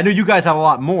know you guys have a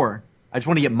lot more. I just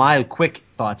want to get my quick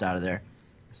thoughts out of there.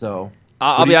 So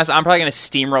I'll be honest, I'm probably going to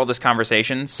steamroll this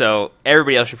conversation, so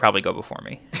everybody else should probably go before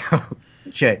me.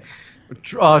 okay,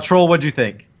 Troll, what'd you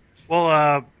think? Well,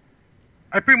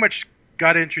 I pretty much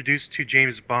got introduced to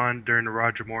James Bond during the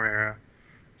Roger Moore era,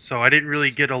 so I didn't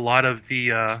really get a lot of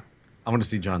the. I want to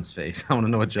see John's face. I want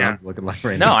to know what John's looking like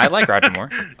right No, now. I like Roger Moore.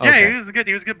 Yeah, Okay. he was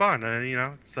a good Bond. You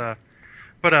know, it's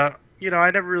but you know,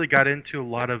 I never really got into a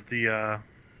lot of the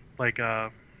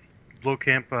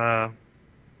Blowcamp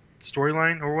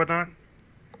storyline or whatnot.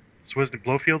 So wasn't it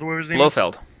Blofeld? What was his name?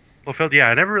 Blofeld. Blofeld. Yeah,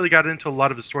 I never really got into a lot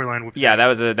of the storyline with. Yeah, that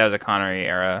was a Connery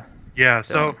era. Yeah,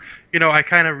 so you know, I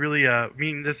kind of really, I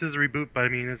mean, this is a reboot, but I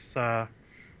mean, it's, you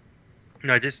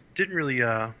know, I just didn't really,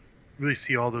 really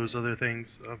see all those other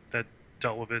things that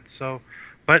dealt with it. So,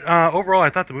 but overall, I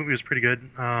thought the movie was pretty good.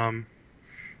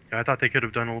 I thought they could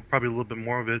have done probably a little bit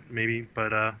more of it, maybe,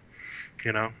 but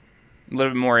you know, A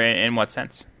little bit more in what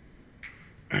sense?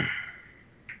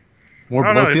 More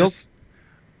I don't know, it Blowfield? just-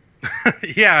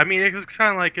 yeah, I mean, it was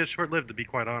kind of like short-lived, to be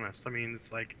quite honest. I mean,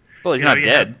 it's like, Well, he's You know, not you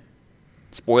dead.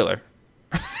 Spoiler.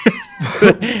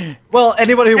 Well,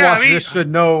 anybody who Yeah, I watches mean- this should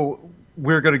know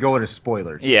we're going to go into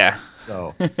spoilers. Yeah.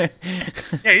 So, yeah,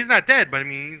 he's not dead, but I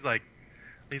mean,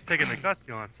 he's taking the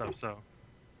custody and all that stuff. So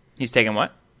He's taking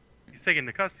what? he's taking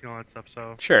the custody and all that stuff.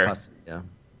 So Sure. yeah.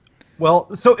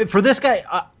 Well, so for this guy,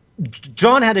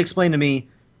 John had to explain to me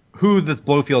who this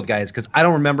Blowfield guy is because I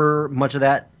don't remember much of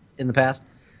that in the past.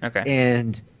 Okay.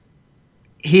 And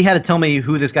he had to tell me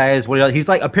who this guy is. He's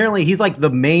like, apparently he's like the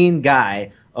main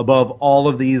guy above all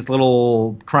of these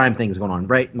little crime things going on,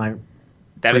 right?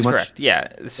 That is pretty much- correct. Yeah.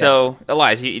 So,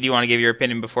 Elias, do you want to give your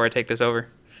opinion before I take this over?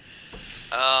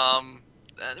 I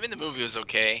mean, the movie was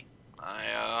okay.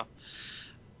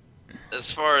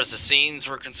 As far as the scenes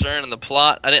were concerned and the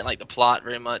plot, I didn't like the plot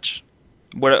very much.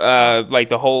 What, like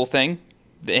the whole thing,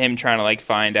 him trying to like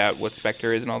find out what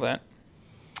Spectre is and all that.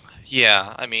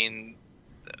 Yeah, I mean,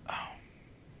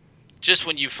 just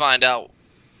when you find out,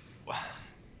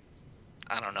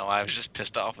 I don't know. I was just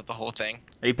pissed off with the whole thing.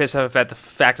 Are you pissed off at the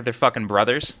fact that they're fucking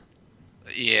brothers?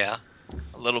 Yeah,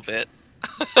 a little bit.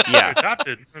 Yeah.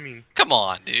 adopted. I mean, Come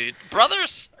on, dude.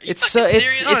 Brothers? Are you It's fucking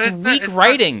it's serious? No, it's it's not- weak it's not-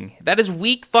 writing. That is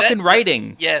weak fucking That-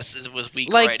 writing. Yes, it was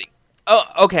weak Like, writing. Oh,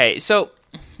 okay. So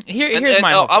here's And,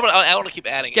 my. oh, whole- I want to keep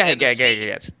adding. Go ahead, And go the ahead, go ahead, go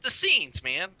ahead. scenes. The scenes,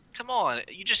 man. Come on.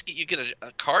 You get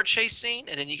a car chase scene,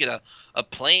 and then you get a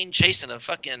plane chasing a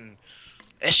fucking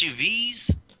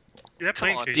SUVs. that Come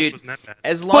plane on, chase dude. wasn't that bad.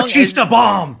 as long as Batista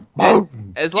bomb!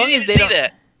 Boom! as You long didn't as they see don't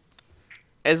that.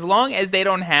 as long as they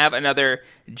don't have another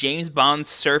James Bond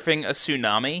surfing a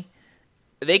tsunami,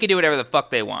 they can do whatever the fuck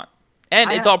they want,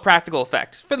 and it's all practical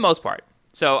effects for the most part.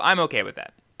 So I'm okay with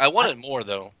that. I wanted more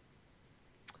though.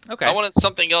 Okay. I wanted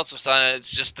something else besides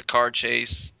just the car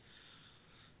chase.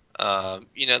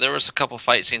 You know, there was a couple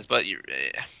fight scenes, but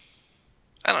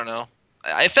I don't know.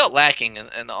 I felt lacking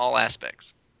in all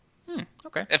aspects.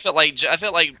 Okay. I felt like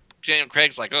Daniel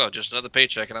Craig's like, oh, just another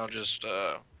paycheck, and I'll just,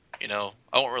 you know,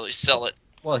 I won't really sell it.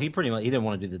 Well, he didn't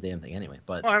want to do the damn thing anyway.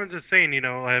 But Well, I'm just saying, you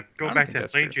know, I going don't back think to that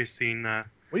that's plane true. chase scene. what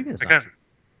do you mean? It's I not got, true?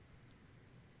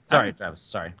 Sorry, Travis.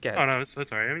 Sorry. Go oh ahead. no, it's all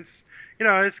right. I mean, it's, you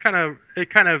know, it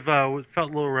kind of felt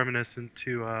a little reminiscent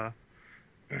to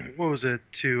what was it,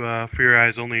 to For Your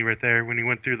Eyes Only, right there when he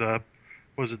went through the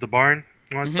barn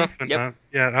and all that Mhm, stuff. And yep.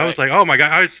 yeah, I was like, oh my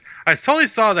god, I totally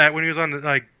saw that when he was on the,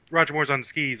 like, Roger Moore's on the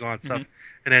skis and all that stuff,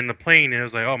 and then the plane, and it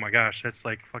was like, oh my gosh, that's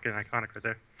like fucking iconic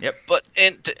right there. But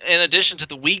in addition to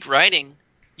the weak writing,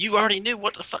 you already knew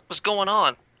what the fuck was going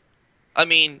on. I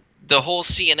mean, the whole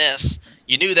CNS,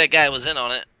 you knew that guy was in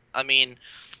on it. I mean,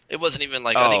 it wasn't even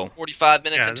like, I Oh. think 45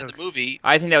 minutes Yeah, into that- the movie.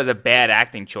 I think that was a bad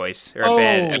acting choice, or Oh,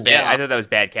 yeah. I thought that was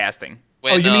bad casting.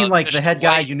 Oh, you mean like the Christian head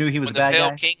guy? White- You knew he was a when the bad Pale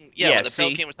guy? King, Yeah, when the Pale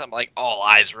see? King was something like all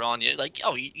eyes are on you, like,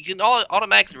 oh, you can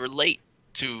automatically relate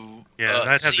to Yeah, I'd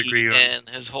have to C agree on- and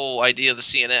his whole idea of the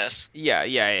CNS. Yeah.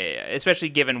 Especially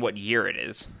given what year it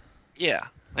is. Yeah,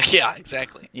 yeah,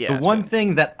 exactly. Yeah. The that's one right.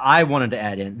 thing that I wanted to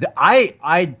add in,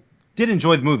 I did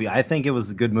enjoy the movie. I think it was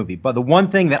a good movie. But the one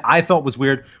thing that I felt was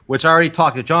weird, which I already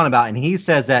talked to John about, and he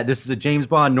says that this is a James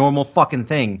Bond normal fucking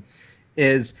thing,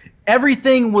 is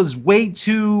everything was way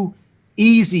too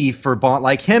easy for Bond.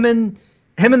 Like him and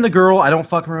the girl. I don't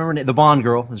fucking remember her name, the Bond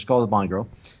girl. Let's call her the Bond girl.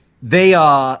 They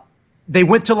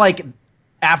went to like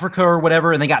Africa or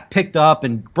whatever, and they got picked up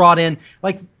and brought in.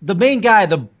 Like the main guy,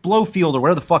 the Blowfield or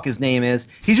whatever the fuck his name is.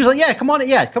 He's just like, yeah, come on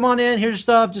in. Here's your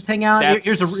stuff. Just hang out.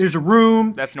 Here's a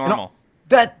room. That's normal.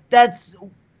 That's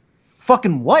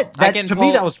fucking what?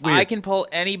 Me that was weird. I can pull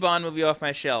any Bond movie off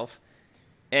my shelf,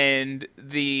 and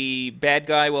the bad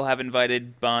guy will have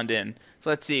invited Bond in. So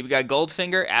let's see. We got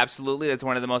Goldfinger. Absolutely, that's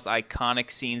one of the most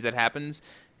iconic scenes that happens.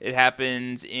 It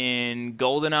happens in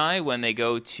GoldenEye when they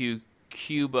go to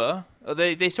Cuba. Oh,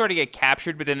 they sort of get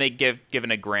captured, but then they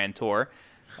given a grand tour.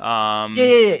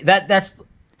 That's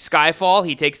Skyfall.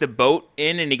 He takes the boat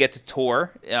in and he gets a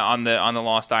tour on the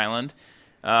Lost Island.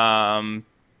 You kind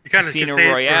of Casino say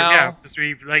Royale. Just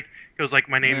be like, goes like,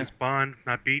 my name is Bond,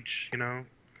 not Beach, you know.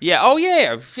 Yeah. Oh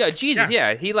yeah. Jesus.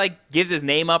 Yeah. He like gives his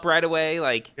name up right away.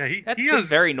 Like that's a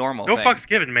very normal. No thing. fucks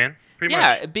given, man. Pretty much.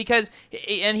 Yeah, because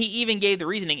and he even gave the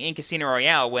reasoning in Casino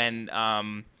Royale when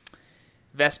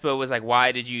Vespa was like,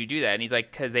 "Why did you do that?" And he's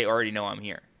like, "Because they already know I'm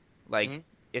here. Like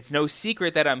it's no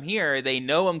secret that I'm here. They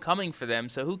know I'm coming for them.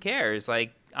 So who cares?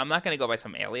 Like I'm not going to go by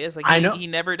some alias. Like I know. He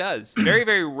never does. Very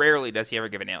very rarely does he ever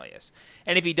give an alias.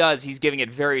 And if he does, he's giving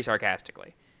it very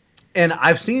sarcastically. And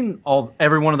I've seen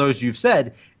every one of those you've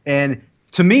said, and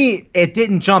to me, it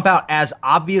didn't jump out as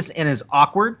obvious and as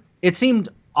awkward. It seemed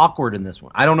awkward in this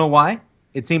one. I don't know why.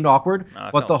 It seemed awkward,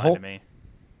 but the whole to me.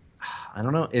 I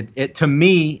don't know. It to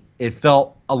me it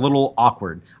felt a little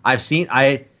awkward. I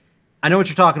know what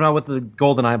you're talking about with the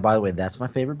GoldenEye. By the way, that's my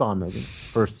favorite Bond movie.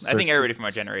 I think everybody from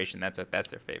our generation that's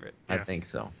their favorite. I think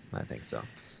so.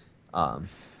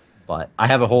 But I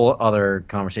have a whole other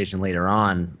conversation later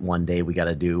on. One day we got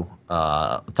to do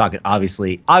talking.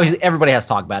 Obviously, everybody has to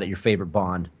talk about it. Your favorite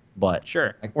Bond, but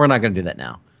sure, we're not going to do that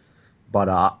now. But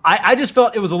I just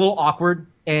felt it was a little awkward,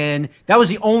 and that was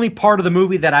the only part of the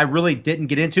movie that I really didn't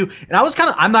get into. And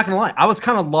I'm not going to lie, I was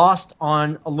kind of lost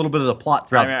on a little bit of the plot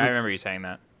throughout. I remember you saying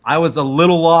that. I was a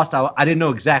little lost. I didn't know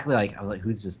exactly. I was like,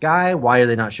 who's this guy? Why are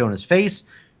they not showing his face?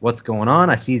 What's going on?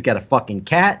 I see he's got a fucking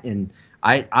cat, and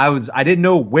I didn't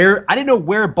know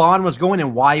where Bond was going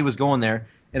and why he was going there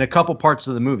in a couple parts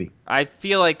of the movie. I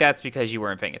feel like that's because you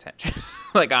weren't paying attention.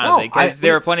 Like honestly, because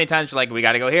there were plenty of times you're like, we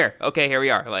got to go here. Okay, here we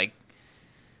are. Like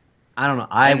I don't know.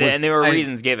 And there were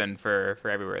reasons given for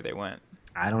everywhere they went.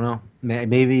 I don't know.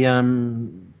 Maybe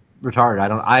I'm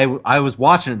retarded. I was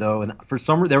watching it though, and for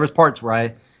some there was parts where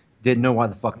I didn't know why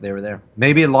the fuck they were there.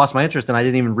 Maybe it lost my interest and I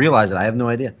didn't even realize it. I have no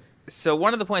idea. So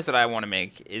one of the points that I want to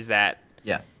make is that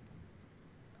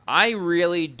I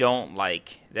really don't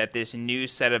like that this new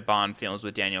set of Bond films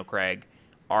with Daniel Craig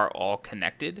are all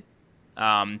connected.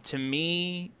 To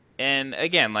me, and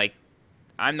again, like,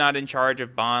 I'm not in charge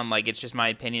of Bond, like, it's just my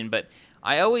opinion, but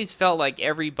I always felt like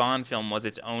every Bond film was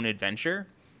its own adventure,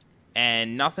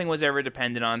 and nothing was ever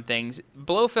dependent on things.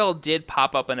 Blofeld did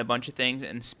pop up in a bunch of things,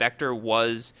 and Spectre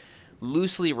was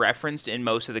loosely referenced in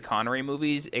most of the Connery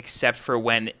movies, except for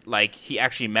when, like, he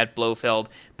actually met Blofeld.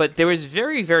 But there was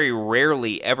very, very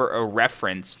rarely ever a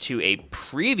reference to a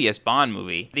previous Bond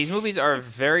movie. These movies are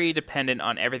very dependent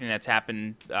on everything that's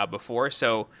happened before.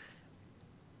 So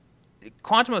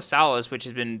Quantum of Solace, which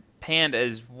has been panned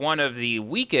as one of the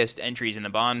weakest entries in the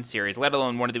Bond series, let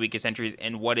alone one of the weakest entries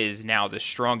in what is now the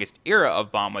strongest era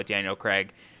of Bond with Daniel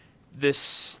Craig,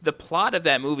 the plot of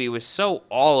that movie was so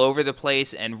all over the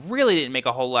place and really didn't make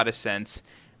a whole lot of sense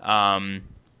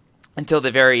until the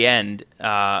very end.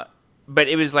 But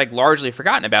it was like largely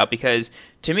forgotten about because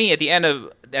to me, at the end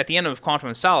of Quantum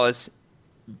of Solace,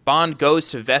 Bond goes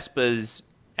to Vespa's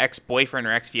ex-boyfriend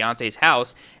or ex-fiance's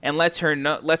house and lets him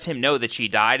know that she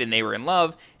died and they were in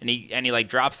love, and he like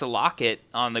drops the locket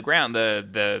on the ground,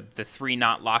 the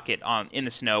 3-knot locket in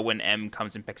the snow when M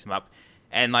comes and picks him up.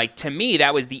 And, like, to me,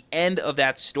 that was the end of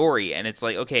that story. And it's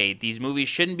like, okay, these movies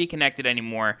shouldn't be connected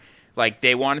anymore. Like,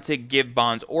 they wanted to give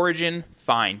Bond's origin.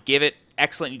 Fine. Give it.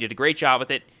 Excellent. You did a great job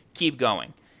with it. Keep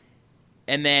going.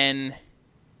 And then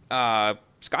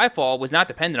Skyfall was not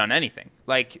dependent on anything.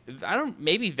 Like,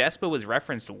 maybe Vespa was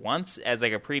referenced once as,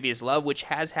 like, a previous love, which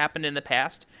has happened in the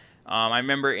past. I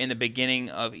remember in the beginning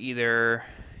of either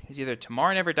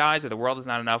Tomorrow Never Dies or The World Is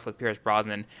Not Enough with Pierce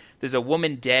Brosnan, there's a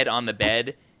woman dead on the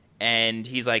bed, and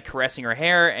he's like caressing her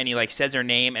hair, and he like says her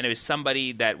name, and it was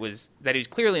somebody that he was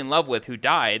clearly in love with who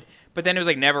died, but then it was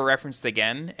like never referenced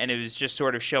again, and it was just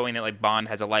sort of showing that like Bond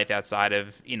has a life outside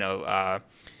of MI6.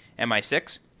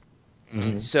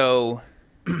 Mm-hmm. So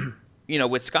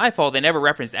with Skyfall they never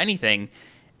referenced anything,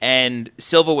 And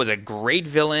Silva was a great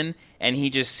villain, and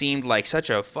he just seemed like such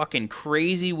a fucking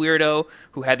crazy weirdo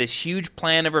who had this huge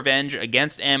plan of revenge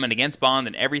against M and against Bond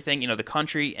and everything, the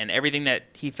country and everything that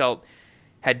he felt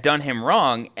had done him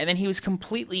wrong. And then he was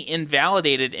completely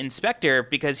invalidated in Spectre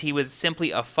because he was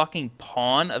simply a fucking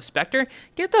pawn of Spectre.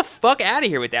 Get the fuck out of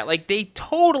here with that. Like, they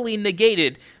totally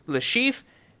negated Le Chiffre.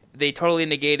 They totally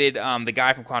negated the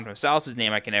guy from Quantum of Solace, whose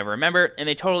name I can never remember. And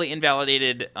they totally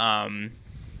invalidated...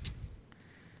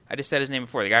 I just said his name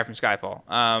before, the guy from Skyfall.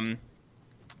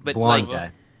 But blonde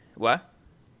guy. What?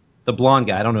 The blonde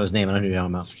guy. I don't know his name. I don't know who you're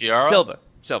talking about. Sciarra?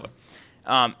 Silva.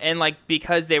 And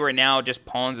because they were now just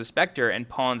pawns of Spectre and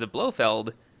pawns of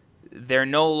Blofeld, they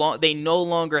no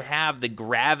longer have the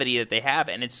gravity that they have,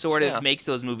 and it sort of makes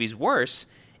those movies worse,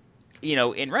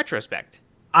 in retrospect.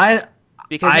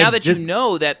 Because now that you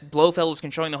know that Blofeld was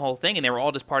controlling the whole thing and they were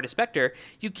all just part of Spectre,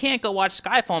 you can't go watch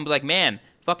Skyfall and be like, man,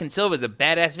 fucking Silva's a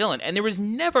badass villain. And there was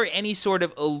never any sort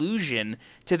of allusion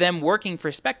to them working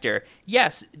for Spectre.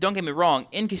 Yes, don't get me wrong,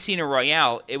 in Casino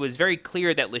Royale, it was very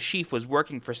clear that Le Chiffre was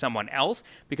working for someone else,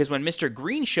 because when Mr.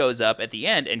 Green shows up at the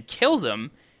end and kills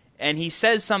him, and he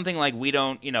says something like,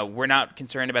 we're not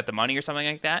concerned about the money or something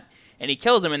like that, and he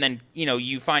kills him, and then,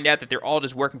 you find out that they're all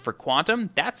just working for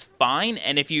Quantum, that's fine.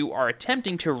 And if you are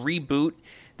attempting to reboot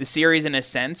the series in a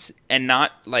sense and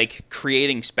not like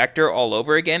creating Spectre all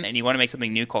over again, and you want to make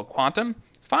something new called Quantum,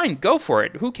 fine, go for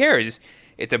it. Who cares?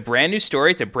 It's a brand new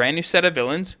story. It's a brand new set of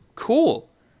villains. Cool.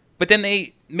 But then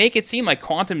they make it seem like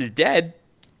Quantum is dead.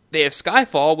 They have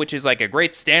Skyfall, which is like a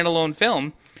great standalone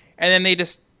film, and then they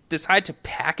just decide to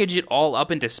package it all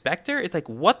up into Spectre. It's like,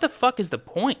 what the fuck is the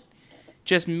point?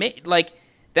 Just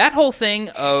that whole thing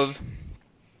of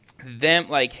them,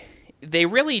 like, they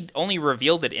really only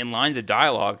revealed it in lines of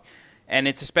dialogue, and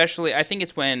it's especially, I think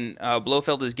it's when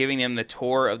Blofeld is giving them the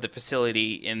tour of the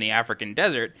facility in the African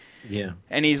desert. Yeah.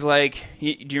 And he's like, do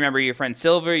you remember your friend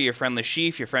Silver, your friend Le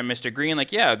Chiffre, your friend Mr. Green?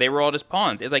 Like, yeah, they were all just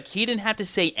pawns. It's like, he didn't have to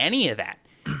say any of that.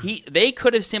 They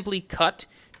could have simply cut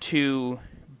to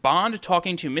Bond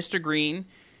talking to Mr. Green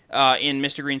in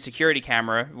Mr. Green's security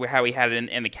camera, how he had it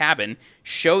in the cabin,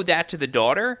 show that to the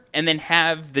daughter, and then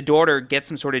have the daughter get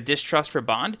some sort of distrust for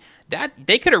Bond. That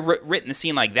they could have written the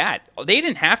scene like that. They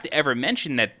didn't have to ever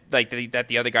mention that that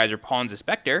the other guys are pawns of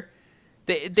Spectre.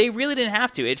 They really didn't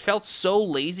have to. It felt so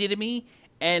lazy to me,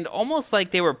 and almost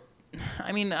like they were.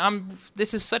 I mean,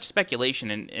 this is such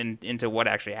speculation into what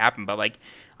actually happened, but like,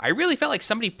 I really felt like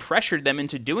somebody pressured them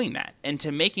into doing that and to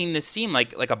making this seem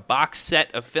like a box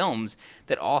set of films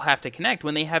that all have to connect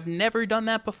when they have never done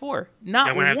that before.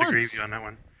 Not I'm gonna have once. to agree with you on that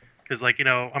one, because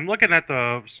I'm looking at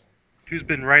who's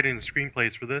been writing the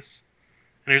screenplays for this,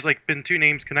 and there's been two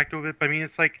names connected with it. But I mean,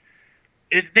 it's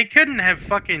they couldn't have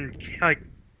fucking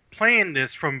planned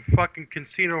this from fucking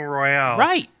Casino Royale,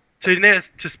 Right. To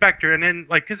Spectre, and then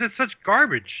because it's such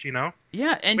garbage,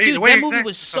 Yeah, and Wait, dude, that movie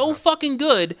was so fucking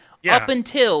good Yeah. up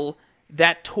until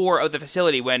that tour of the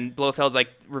facility when Blofeld's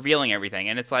revealing everything,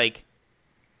 and it's like,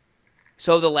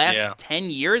 so the last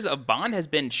 10 years of Bond has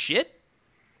been shit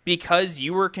because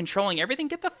you were controlling everything?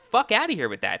 Get the fuck out of here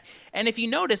with that. And if you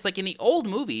notice, in the old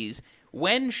movies,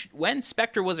 when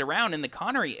Spectre was around in the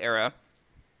Connery era,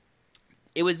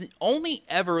 it was only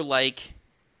ever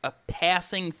a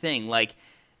passing thing,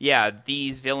 yeah,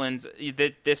 these villains,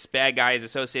 this bad guy is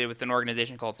associated with an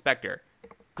organization called Spectre.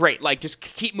 Great, just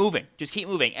keep moving. Just keep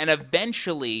moving. And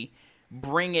eventually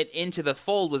bring it into the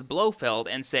fold with Blofeld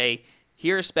and say,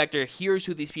 here's Spectre, here's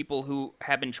who these people who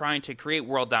have been trying to create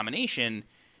world domination,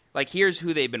 here's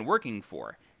who they've been working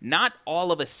for. Not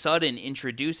all of a sudden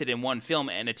introduce it in one film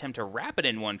and attempt to wrap it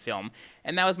in one film.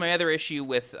 And that was my other issue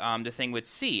with the thing with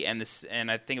C, and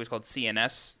I think it was called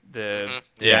CNS, the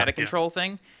data control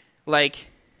thing.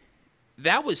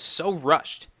 That was so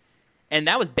rushed, and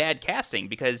that was bad casting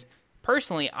because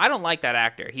personally, I don't like that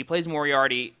actor. He plays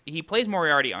Moriarty. He plays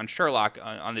Moriarty on Sherlock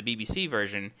on the BBC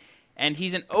version, and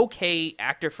he's an okay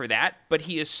actor for that. But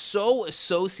he is so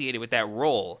associated with that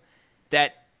role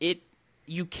that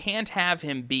you can't have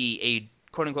him be a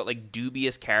quote unquote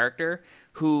dubious character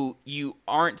who you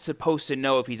aren't supposed to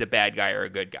know if he's a bad guy or a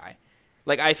good guy.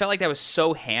 I felt like that was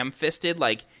so ham-fisted.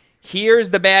 Here's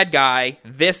the bad guy,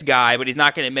 this guy, but he's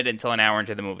not going to admit it until an hour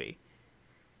into the movie.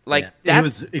 It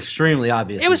was extremely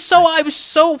obvious. It was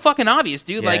so fucking obvious,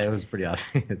 dude. Yeah, it was pretty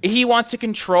obvious. He wants to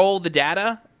control the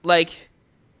data. What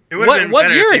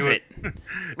year is it? It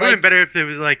would have been better if it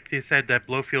was they said that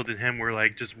Blofeld and him were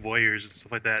just voyeurs and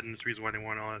stuff like that, and that's the reason why they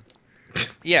weren't on it.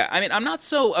 Yeah, I mean, I'm not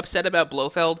so upset about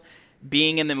Blofeld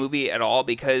being in the movie at all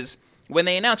because when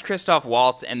they announced Christoph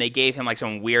Waltz and they gave him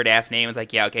some weird ass name,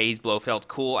 it's yeah, okay, he's Blofeld,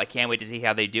 cool. I can't wait to see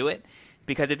how they do it.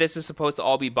 Because if this is supposed to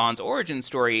all be Bond's origin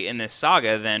story in this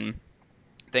saga, then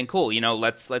cool.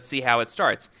 Let's see how it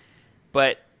starts.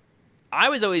 But I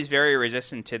was always very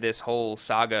resistant to this whole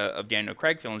saga of Daniel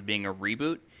Craig films being a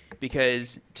reboot,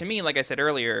 because to me, like I said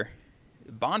earlier,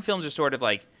 Bond films are sort of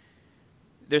like,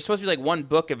 they're supposed to be like one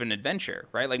book of an adventure,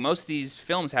 right? Like most of these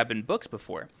films have been books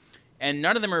before, and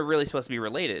none of them are really supposed to be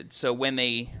related. So when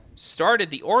they started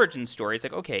the origin story, it's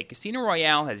like, okay, Casino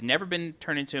Royale has never been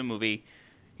turned into a movie.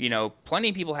 Plenty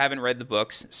of people haven't read the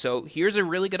books, so here's a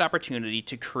really good opportunity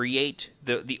to create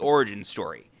the origin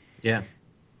story. Yeah.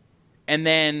 And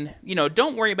then,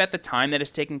 don't worry about the time that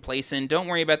it's taking place in. Don't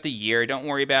worry about the year. Don't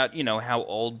worry about, how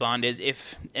old Bond is.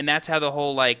 And that's how the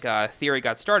whole, theory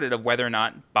got started of whether or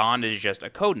not Bond is just a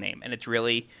code name. And it's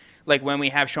really, like, when we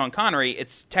have Sean Connery,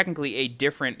 it's technically a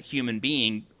different human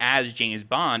being as James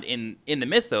Bond in the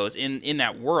mythos, in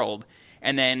that world.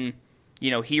 And then,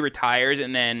 he retires,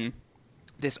 and then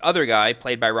this other guy,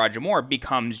 played by Roger Moore,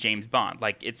 becomes James Bond.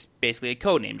 Like, it's basically a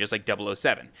code name, just like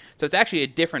 007. So it's actually a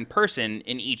different person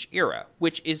in each era,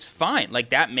 which is fine. Like,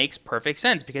 that makes perfect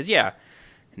sense because, yeah,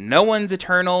 no one's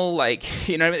eternal. Like,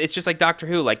 it's just like Doctor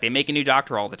Who. Like, they make a new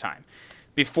Doctor all the time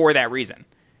before that reason.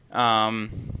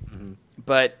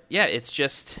 But, yeah, it's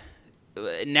just,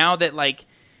 now that, like,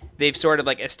 they've sort of,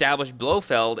 like, established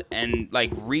Blofeld and,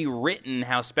 like, rewritten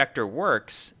how Spectre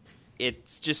works,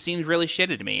 it just seems really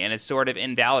shitty to me, and it sort of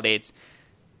invalidates.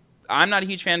 I'm not a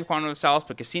huge fan of Quantum of Solace,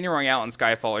 but Casino Royale and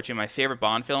Skyfall are two of my favorite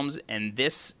Bond films, and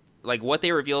this, like, what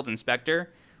they revealed in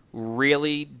Spectre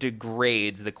really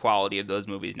degrades the quality of those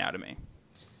movies now to me.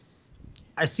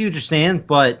 I see what you're saying,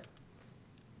 but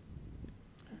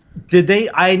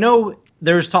I know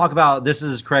there's talk about this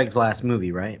is Craig's last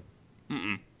movie, right?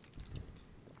 Mm-mm.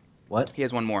 What? He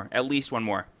has one more. At least one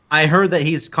more. I heard that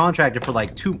he's contracted for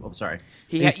like two. I'm sorry.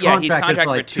 He's contracted for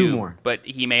like two more, but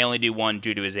he may only do one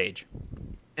due to his age.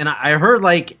 And I heard,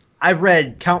 like, I've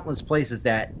read countless places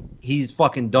that he's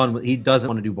fucking done with. He doesn't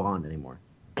want to do Bond anymore.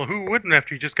 Well, who wouldn't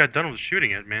after he just got done with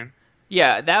shooting it, man?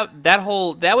 Yeah, that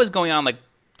was going on like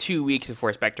 2 weeks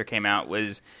before Spectre came out.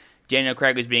 Was Daniel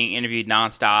Craig was being interviewed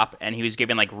nonstop, and he was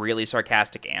giving like really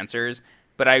sarcastic answers.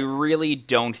 But I really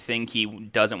don't think he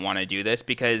doesn't want to do this,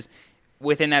 because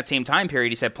within that same time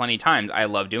period, he said plenty of times, "I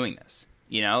love doing this,"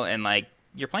 and like,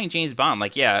 you're playing James Bond.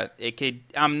 Like, yeah, it could.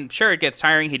 I'm sure it gets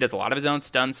tiring. He does a lot of his own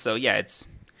stunts, so yeah,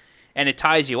 and it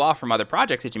ties you off from other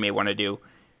projects that you may want to do,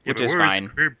 which is fine. Where would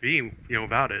his career be,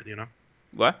 without it?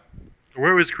 What?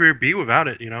 Where would his career be without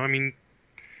it? I mean,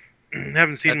 I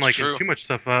haven't seen That's true. too much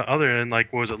stuff other than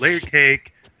like, what was it, Layer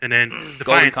Cake, and then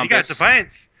Defiance. He got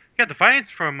Defiance. He got Defiance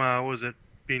from what was it,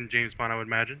 being James Bond, I would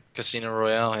imagine. Casino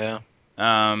Royale,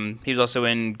 yeah. He was also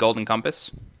in Golden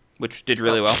Compass, which did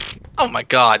really well. Oh my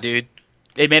god, dude.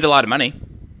 It made a lot of money.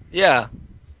 Yeah.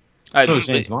 So does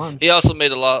James Bond. He also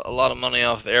made a lot of money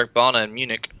off Eric Bana in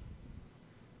Munich.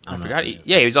 I forgot.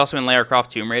 He was also in Lara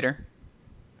Croft Tomb Raider.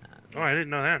 Oh, I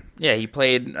didn't know that. Yeah, he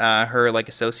played her like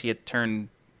associate turned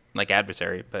like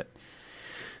adversary, but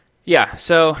yeah.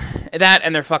 So that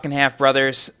and their fucking half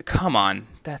brothers. Come on,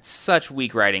 that's such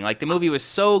weak writing. Like, the movie was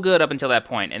so good up until that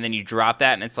point, and then you drop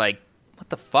that, and it's like, what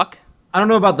the fuck? I don't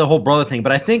know about the whole brother thing,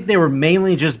 but I think they were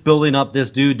mainly just building up this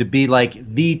dude to be like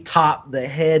the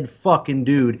head fucking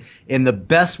dude. And the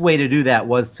best way to do that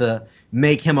was to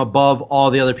make him above all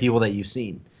the other people that you've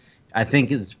seen. I think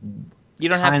it's. You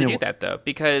don't have to do that, though,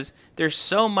 because there's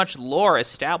so much lore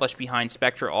established behind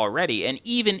Spectre already. And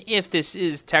even if this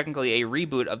is technically a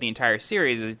reboot of the entire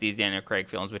series, as these Daniel Craig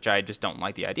films, which I just don't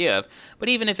like the idea of, but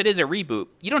even if it is a reboot,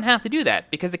 you don't have to do that,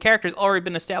 because the character's already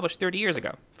been established 30 years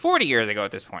ago, 40 years ago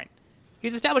at this point. He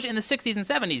was established in the 60s and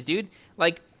 70s, dude.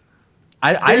 Like,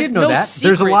 I didn't know that.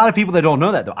 There's a lot of people that don't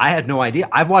know that, though. I had no idea.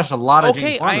 I've watched a lot of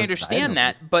James Bond. Okay, I understand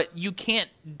that, but you can't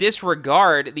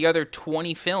disregard the other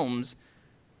 20 films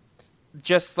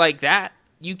just like that.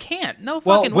 You can't. No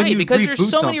fucking way, because there's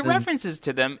so many references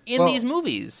to them in these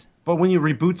movies. But when you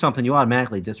reboot something, you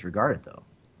automatically disregard it, though.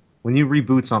 When you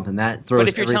reboot something, that throws. But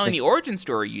if you're telling the origin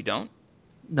story, you don't.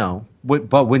 No,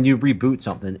 but when you reboot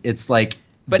something, it's like.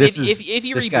 But if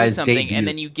you reboot something debut. And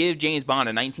then you give James Bond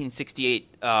a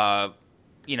 1968, Aston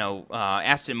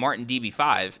Martin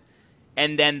DB5,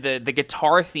 and then the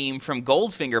guitar theme from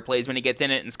Goldfinger plays when he gets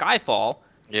in it in Skyfall.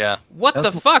 Yeah. What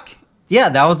the fuck? Yeah,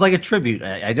 that was like a tribute.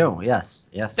 I know. Yes.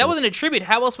 That wasn't a tribute.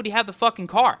 How else would he have the fucking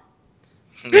car?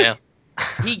 Yeah.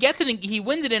 He gets it. He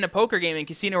wins it in a poker game in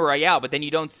Casino Royale, but then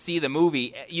you don't see the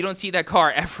movie. You don't see that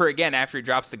car ever again after he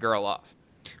drops the girl off.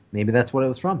 Maybe that's what it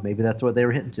was from. Maybe that's what they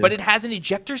were hitting to. But it has an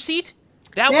ejector seat?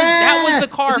 That was the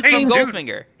car from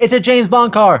Goldfinger. It's a James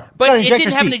Bond car. But it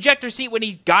didn't have an ejector seat when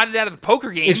he got it out of the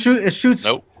poker game. It shoots.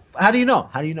 Nope. How do you know?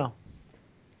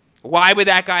 Why would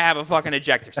that guy have a fucking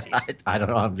ejector seat? I don't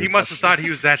know. I'm He just must have thought he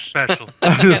was that special.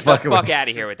 I'm Get just the fucking with fuck you. out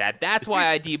of here with that. That's why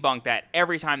I debunk that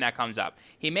every time that comes up.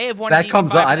 He may have won. That a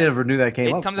comes DB5 up. I never knew that came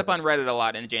It up. comes up on Reddit a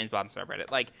lot in the James Bond subreddit.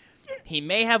 Like, he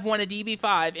may have won a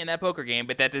DB5 in that poker game,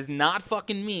 but that does not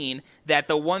fucking mean that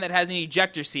the one that has an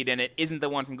ejector seat in it isn't the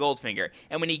one from Goldfinger.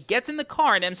 And when he gets in the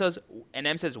car and M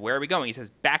says, "Where are we going?" He says,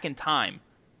 "Back in time."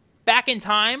 Back in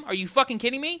time? Are you fucking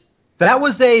kidding me? That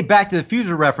was a Back to the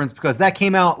Future reference because that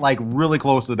came out like really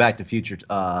close to the Back to the Future.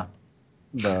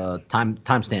 The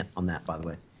timestamp on that, by the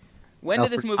way. When That did was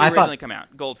this pretty- movie I originally thought- come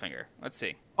out? Goldfinger. Let's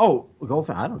see. Oh,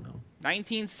 Goldfinger. I don't know.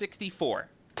 1964.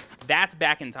 That's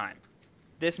Back in Time.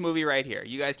 This movie right here.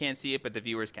 You guys can't see it, but the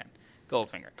viewers can.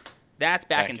 Goldfinger. That's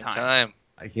Back in Time.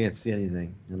 I can't see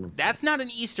anything. That's not an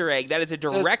Easter egg. That is a Says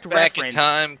direct back reference. in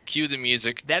time. Cue the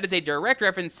music. That is a direct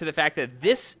reference to the fact that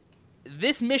this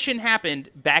mission happened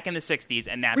back in the 60s,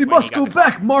 and that's We when he must got go the-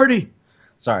 back, Marty.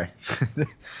 Sorry.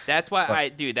 That's why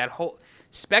dude, that whole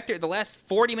Spectre, the last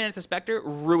 40 minutes of Spectre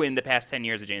ruined the past 10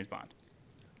 years of James Bond.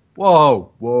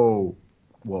 Whoa.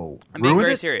 I'm being Ruined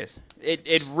very it? serious.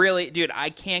 It really, dude, I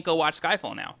can't go watch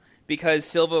Skyfall now because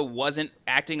Silva wasn't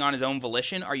acting on his own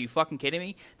volition. Are you fucking kidding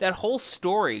me? That whole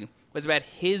story was about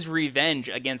his revenge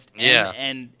against Yeah.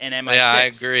 M and MI6. Yeah, I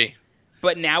agree.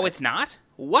 But now it's not?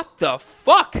 What the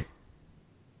fuck?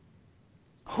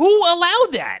 Who allowed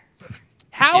that?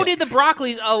 How Yeah. did the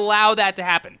Broccolis allow that to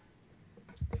happen?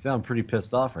 You sound pretty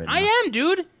pissed off right now. I am,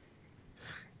 dude.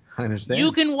 I understand.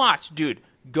 You can watch, dude.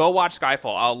 Go watch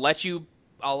Skyfall. I'll let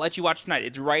you watch tonight.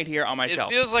 It's right here on my It shelf.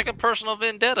 feels like a personal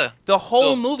vendetta. The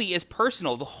whole So- movie is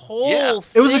personal. The whole Yeah.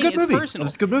 thing It was a good is movie. personal. It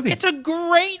was a good movie. It's a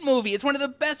great movie. It's one of the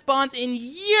best Bonds in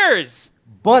years.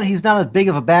 But he's not as big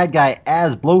of a bad guy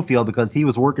as Blofeld because he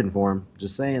was working for him.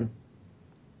 Just saying.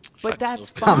 But Fuck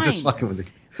that's Blofeld. fine. I'm just fucking with you.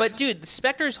 But dude,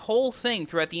 Spectre's whole thing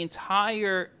throughout the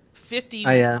entire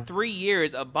 53 yeah.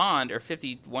 years of Bond, or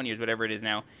 51 years, whatever it is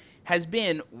now, has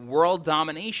been world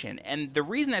domination. And the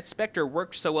reason that Spectre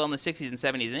worked so well in the 60s and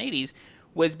 70s and 80s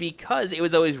was because it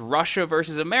was always Russia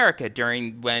versus America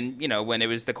during when it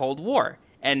was the Cold War.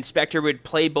 And Spectre would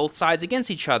play both sides against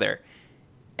each other.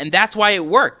 And that's why it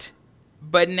worked.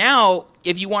 But now,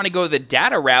 if you want to go the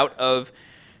data route of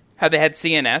how they had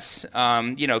CNS,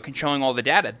 controlling all the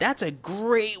data, that's a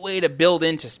great way to build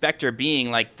into Spectre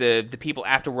being like the people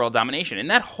after world domination. And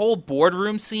that whole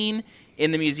boardroom scene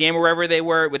in the museum or wherever they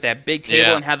were with that big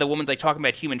table and how the woman's like talking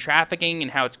about human trafficking and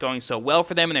how it's going so well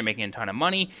for them and they're making a ton of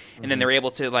money. And then they're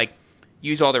able to like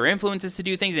use all their influences to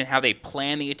do things, and how they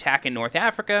plan the attack in North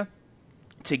Africa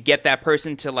to get that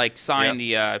person to like sign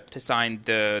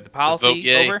the policy vote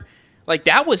yay. over. Like,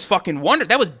 that was fucking wonderful.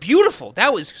 That was beautiful.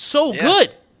 That was so Yeah.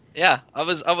 good. Yeah, I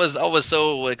was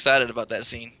so excited about that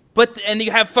scene. And you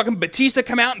have fucking Batista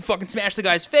come out and fucking smash the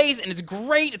guy's face, and it's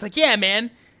great. It's like, yeah, man.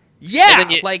 Yeah. And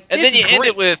then you, like, and this then you is end great.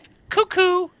 it with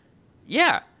cuckoo.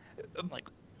 Yeah. Like,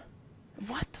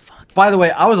 What the fuck? By the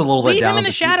way, I was a little let Leave down. him in the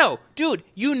to see- shadow. Dude,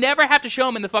 you never have to show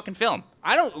him in the fucking film.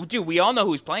 Dude, we all know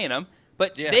who's playing him.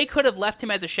 But Yeah. they could have left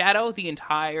him as a shadow the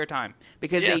entire time.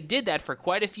 Because Yeah. they did that for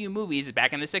quite a few movies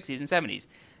back in the 60s and 70s.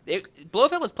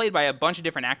 Blofeld was played by a bunch of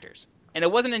different actors. And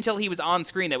it wasn't until he was on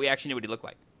screen that we actually knew what he looked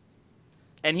like.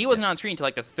 And he wasn't on screen until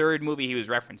like the third movie he was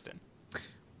referenced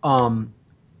in.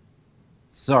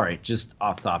 Sorry, just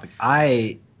off topic.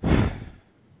 I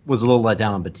was a little let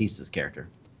down on Batista's character.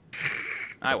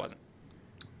 I wasn't.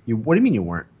 What do you mean you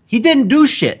weren't? He didn't do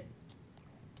shit.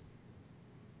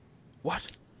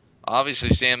 What? obviously,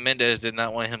 Sam Mendes did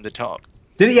not want him to talk.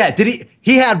 Did he? Yeah. Did he?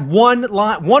 He had one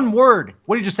line, one word.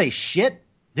 What did he just say? Shit.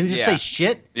 Didn't he just Yeah. say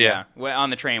shit? Yeah. Well, on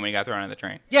the train when he got thrown on the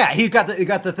train. Yeah. He got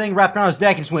the thing wrapped around his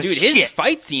neck and just went Dude, shit. his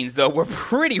fight scenes though were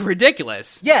pretty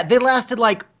ridiculous. Yeah, they lasted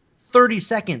like 30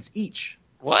 seconds each.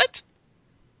 What?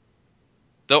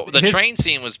 The His- train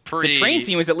scene was pretty. The train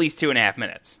scene was at least 2.5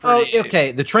 minutes. Oh, Pretty-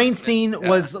 okay. The train scene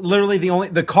was literally the only.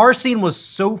 The car scene was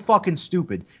so fucking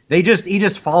stupid. He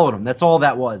just followed him. That's all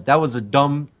that was. That was a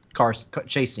dumb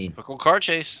chase scene. Typical car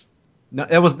chase. No,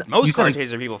 it was. you Most said car it-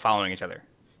 chases are people following each other.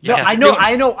 No, Yeah.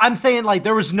 I know. I'm saying like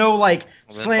there was no like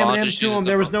Well, then slamming Bond him just to him. uses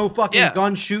There the was no fucking Yeah.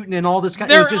 gun shooting and all this kind.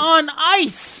 It They're was just on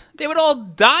ice. They would all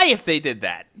die if they did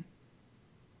that.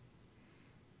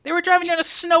 They were driving down a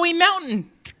snowy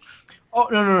mountain. oh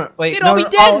no wait They'd no, all be no,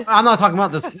 dead. oh, I'm not talking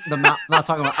about this. I'm not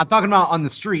talking about. I'm talking about on the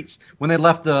streets when they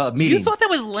left the meeting. You thought that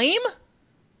was lame?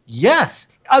 Yes.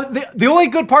 The only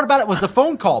good part about it was the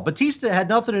phone call. Batista had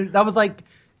nothing to, that was like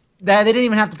that. They didn't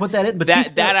even have to put that in.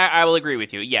 Batista, That I will agree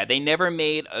with you. Yeah, they never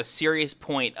made a serious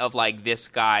point of like this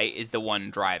guy is the one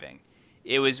driving.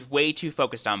 It was way too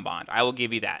focused on Bond. I will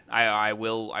give you that. I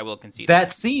will concede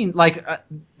That scene, like,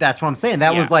 that's what I'm saying.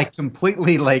 That Yeah. was like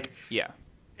completely like. Yeah.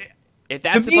 If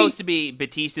that's me- supposed to be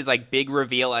Batista's like big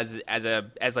reveal as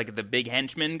like the big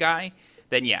henchman guy,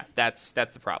 then yeah, that's the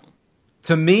problem.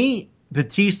 To me,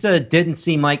 Batista didn't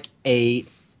seem like a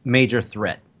major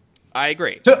threat. I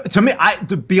agree. To me,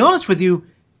 to be honest with you,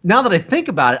 now that I think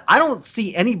about it, I don't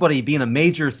see anybody being a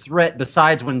major threat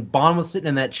besides when Bond was sitting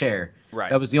in that chair. Right.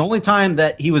 That was the only time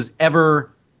that he was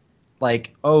ever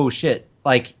like, oh shit.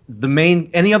 Like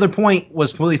any other point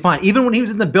was completely fine. Even when he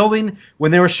was in the building, when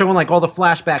they were showing like all the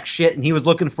flashback shit, and he was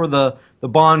looking for the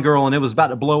Bond girl, and it was about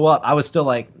to blow up, I was still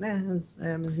like,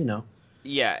 you know.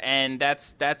 Yeah, and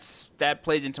that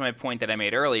plays into my point that I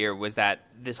made earlier, was that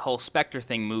this whole Spectre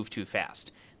thing moved too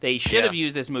fast. They should have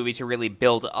used this movie to really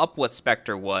build up what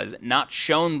Spectre was, not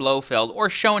shown Blofeld, or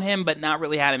shown him but not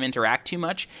really had him interact too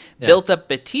much. Yeah. Built up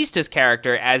Batista's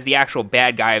character as the actual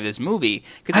bad guy of this movie.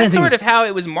 Because I that's didn't sort think of how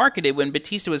it was marketed when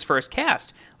Batista was first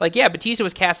cast. Like, yeah, Batista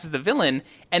was cast as the villain,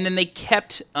 and then they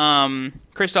kept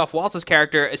Christoph Waltz's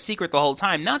character a secret the whole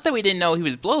time. Not that we didn't know he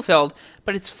was Blofeld,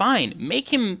 but it's fine.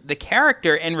 Make him the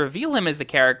character and reveal him as the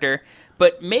character,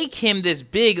 but make him this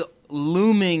big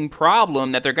looming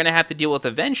problem that they're going to have to deal with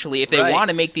eventually if they Right. want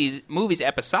to make these movies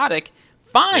episodic.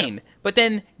 Fine, Yeah. but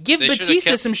then give They should've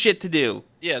Batista kept- some shit to do.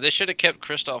 Yeah, they should have kept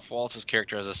Christoph Waltz's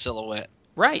character as a silhouette.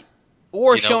 Right.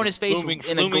 Or You know, showing his face looming,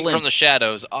 in a looming glimpse. from the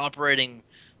shadows, operating,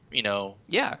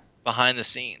 Yeah. behind the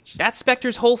scenes. That's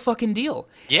Spectre's whole fucking deal.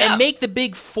 Yeah. And make the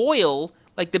big foil,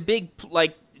 like the big,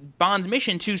 like, Bond's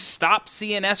mission to stop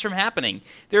CNS from happening.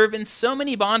 There have been so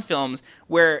many Bond films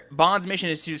where Bond's mission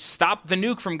is to stop the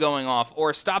nuke from going off,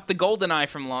 or stop the GoldenEye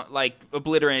from, like,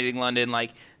 obliterating London,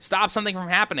 like, stop something from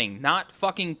happening, not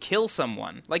fucking kill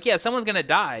someone. Like, yeah, someone's gonna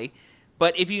die,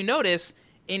 but if you notice,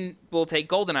 we'll take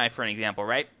GoldenEye for an example,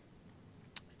 right?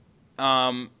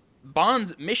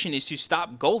 Bond's mission is to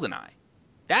stop GoldenEye.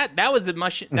 That was the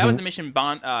mission. That was the mission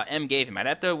Bond M gave him. I'd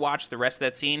have to watch the rest of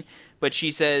that scene, but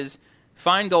she says,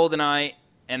 "Find GoldenEye,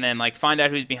 and then like find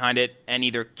out who's behind it, and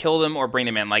either kill them or bring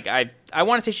them in." Like I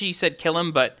want to say she said kill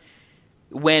him, but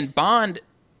when Bond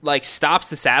like stops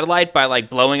the satellite by like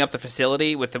blowing up the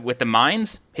facility with the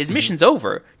mines, his mission's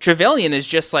over. Trevelyan is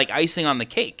just like icing on the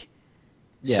cake.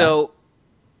 Yeah. So,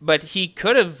 but he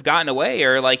could have gotten away,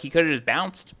 or like he could have just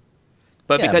bounced.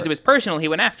 But Yeah, because but- it was personal, he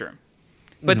went after him.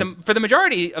 But for the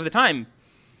majority of the time,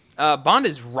 Bond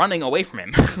is running away from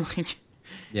him. Like,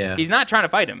 Yeah. he's not trying to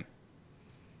fight him.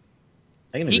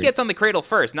 I can He agree. gets on the cradle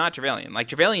first, not Trevelyan. Like,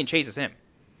 Trevelyan chases him.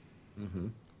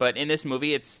 But in this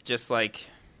movie, it's just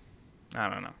like, I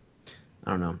don't know.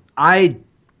 I don't know.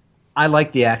 I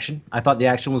like the action. I thought the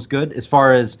action was good. As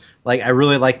far as like, I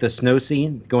really like the snow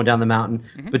scene going down the mountain.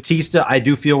 Batista, I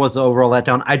do feel was the overall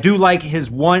letdown. I do like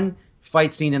his one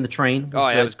fight scene in the train. Oh,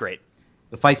 yeah, good. that was great.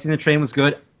 The fight scene in the train was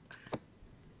good.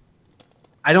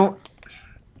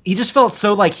 He just felt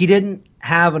so like he didn't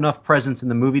have enough presence in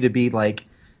the movie to be like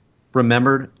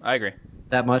remembered I agree.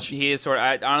 that much. He is sort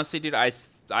of, honestly, dude, I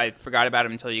forgot about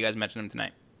him until you guys mentioned him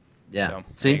tonight. Yeah. So,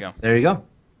 See, there you go.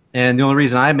 And the only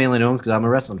reason I mainly know him is because I'm a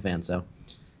wrestling fan. So,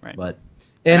 Right. but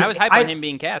And I was hyped on him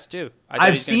being cast, too. I thought he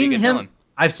I've was gonna be a seen good him. villain.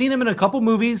 I've seen him in a couple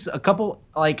movies, a couple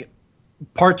like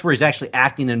parts where he's actually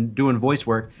acting and doing voice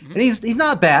work, and he's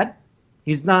not bad.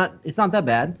 It's not that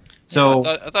bad. So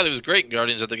I thought it was great in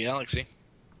Guardians of the Galaxy.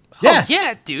 yeah, Oh,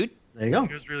 yeah, dude. there you go.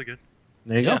 It was really good.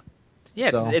 There you Yeah. go. Yeah,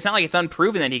 So- it's not like it's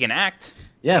unproven that he can act.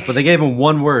 Yeah, but they gave him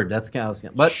one word. That's kind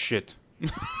of but Shit.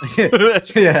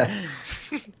 yeah.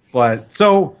 But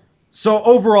so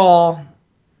overall,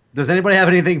 does anybody have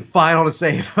anything final to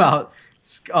say about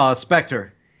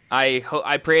Spectre?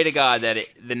 I pray to God that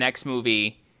the next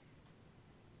movie,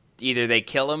 either they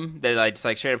kill him, they like just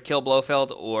like straight up kill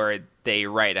Blofeld, or they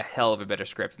write a hell of a better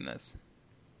script than this.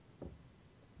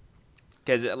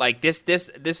 Because like this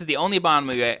is the only Bond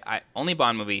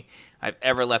movie I've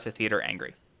ever left the theater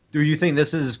angry. Do you think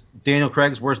this is Daniel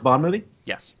Craig's worst Bond movie?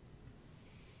 Yes.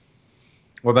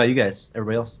 What about you guys?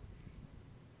 Everybody else?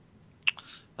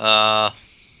 I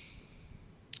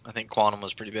think Quantum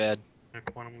was pretty bad. Yeah,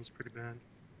 Quantum was pretty bad.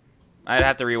 I'd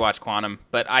have to rewatch Quantum,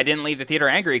 but I didn't leave the theater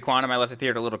angry. Quantum, I left the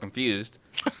theater a little confused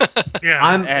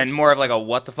Yeah. and more of like a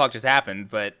what the fuck just happened.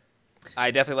 But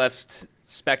I definitely left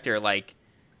Spectre like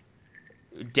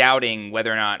doubting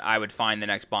whether or not I would find the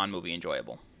next Bond movie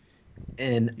enjoyable.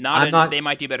 And They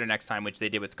might do better next time, which they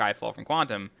did with Skyfall from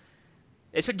Quantum.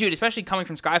 Dude, especially coming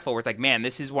from Skyfall, where it's like, man,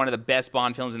 this is one of the best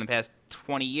Bond films in the past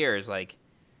 20 years. Like,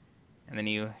 and then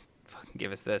you fucking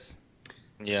give us this.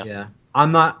 Yeah. Yeah,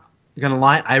 I'm not gonna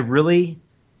lie. I really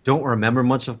don't remember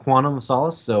much of Quantum of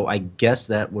Solace, so I guess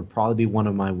that would probably be one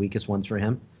of my weakest ones for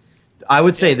him. I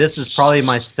would say this is probably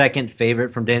my second favorite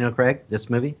from Daniel Craig, this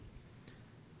movie.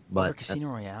 Over But Casino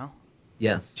Royale?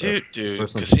 yes. Dude,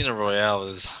 personal- Casino Royale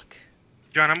is. Fuck.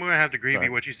 John, I'm gonna have to agree Sorry.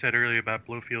 with what you said earlier about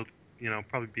Blowfield.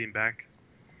 Probably being back.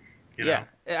 You Yeah.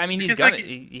 know? I mean, he's Because, gonna. like,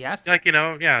 He has to. Like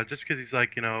yeah, just because he's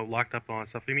like locked up on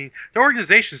stuff. I mean, the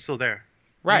organization's still there.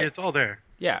 I Right. mean, it's all there.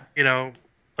 Yeah.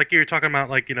 Like you were talking about,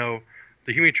 like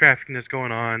the human trafficking that's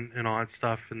going on and all that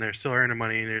stuff, and they're still earning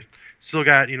money, and they're still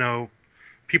got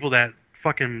people that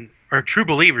fucking are true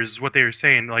believers, is what they were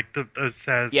saying. Like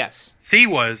says Yes. C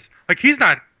was like he's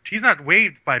not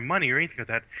waived by money or anything like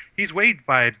that. He's waived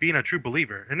by being a true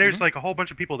believer. And there's like a whole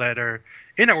bunch of people that are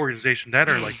in that organization that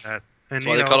are like that. And That's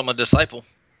why they call him a disciple.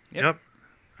 Yep.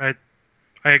 I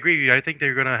agree. I think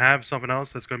they're gonna have something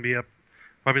else that's gonna be up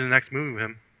probably the next movie with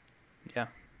him. Yeah.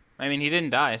 I mean, he didn't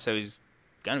die, so he's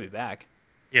gonna be back.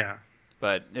 Yeah.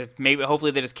 But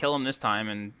hopefully they just kill him this time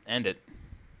and end it.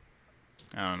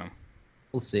 I don't know.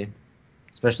 We'll see.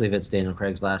 Especially if it's Daniel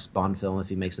Craig's last Bond film, if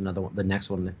he makes another one, the next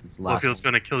one, if it's the last Blowfield's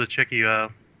one. gonna kill the chickie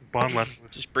Bond left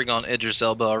with. Just bring on Idris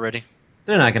Elba already.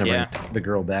 They're not going to Yeah. bring the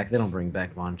girl back. They don't bring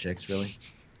back Bond chicks, really.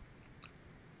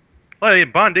 Well, yeah,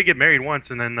 Bond did get married once,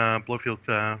 and then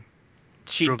Blowfield.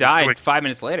 She Drove died quick. 5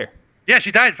 minutes later. Yeah,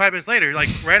 she died 5 minutes later, like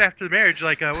right after the marriage.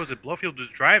 Like, what was it? Blowfield was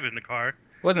driving the car.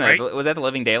 Wasn't Right? that? Was that the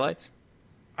Living Daylights?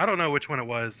 I don't know which one it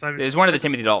was. It was one of the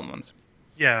Timothy Dalton ones.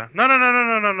 Yeah. No.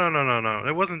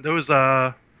 It wasn't. It was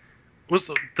the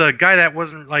guy that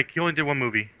wasn't like he only did one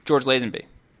movie. George Lazenby.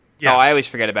 Yeah. Oh, I always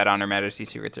forget about Honor Majesty's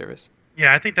Secret Service.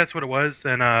 Yeah, I think that's what it was.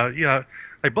 And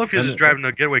like Blowfield's just driving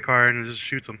a getaway car and it just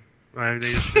shoots him. They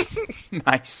just shoot.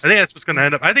 Nice. I think that's what's gonna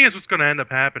end up. I think that's what's gonna end up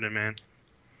happening, man.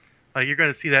 Like you're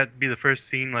gonna see that be the first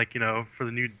scene, like for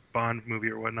the new Bond movie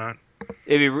or whatnot.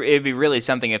 It'd be really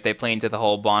something if they play into the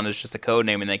whole Bond is just a code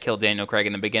name and they kill Daniel Craig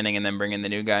in the beginning and then bring in the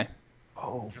new guy.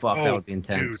 Oh, fuck. Oh, that would be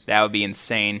intense. That would be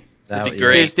insane. That would be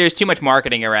great. There's too much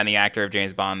marketing around the actor of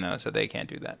James Bond though, so they can't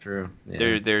do that. True.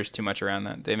 Yeah. There's too much around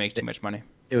that. They make too much money.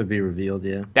 It would be revealed,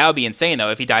 yeah. That would be insane though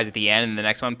if he dies at the end and the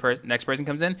next person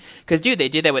comes in. Because dude, they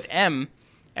did that with M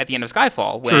at the end of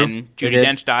Skyfall when True. Judi They did.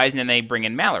 Dench dies and then they bring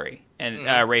in Mallory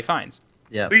and Ray Fiennes.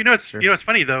 Yeah. But Sure. what's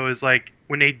funny though is like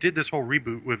when they did this whole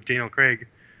reboot with Daniel Craig,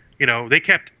 they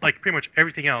kept like pretty much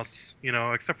everything else,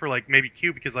 except for like maybe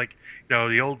Q because like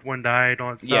the old one died, all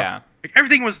that stuff. Yeah. Like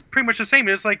everything was pretty much the same.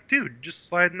 It's like, dude, just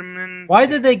sliding them in. Why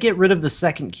did they get rid of the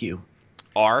second Q?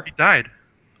 R. He died.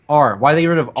 R. Why they get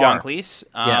rid of John R? Cleese.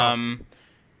 Yes.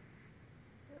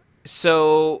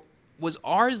 So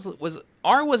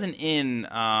R wasn't in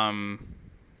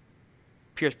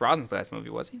Pierce Brosnan's last movie,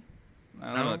 was he?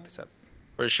 Let me No. look this up.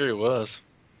 Pretty sure he was.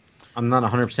 I'm not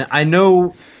 100%. I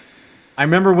know. I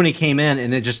remember when he came in,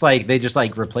 and it just like they just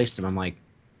like replaced him. I'm like,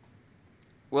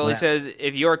 Well, he Yeah. says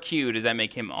if you're Q, does that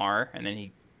make him R? And then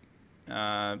he.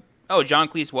 John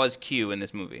Cleese was Q in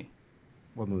this movie.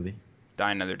 what movie? Die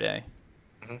Another Day.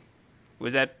 Mhm.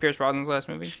 Was that Pierce Brosnan's last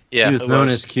movie? Yeah, he was it known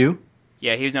as Q.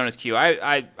 Yeah, he was known as Q.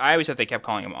 I always thought they kept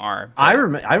calling him R. but- I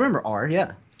remember R.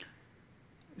 Yeah.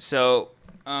 So,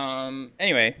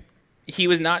 anyway, he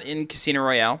was not in Casino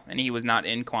Royale, and he was not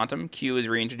in Quantum. Q was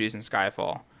reintroduced in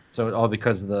Skyfall. So all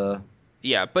because of the.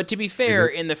 Yeah, but to be fair,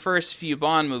 in the first few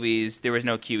Bond movies, there was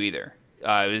no Q either.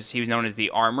 He was known as the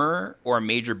Armorer or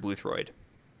Major Boothroyd.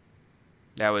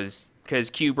 That was because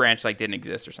Q branch didn't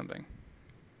exist or something.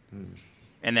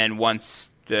 And then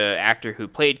once the actor who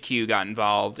played Q got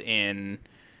involved in,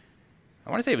 I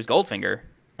want to say it was Goldfinger.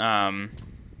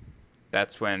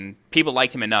 That's when people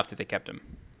liked him enough that they kept him.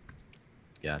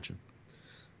 Gotcha.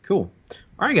 Cool.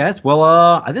 All right, guys. Well,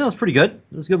 I think that was pretty good.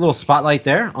 It was a good little spotlight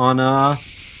there on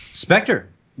Spectre.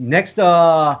 Next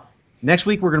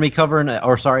week we're going to be covering,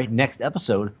 next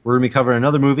episode we're going to be covering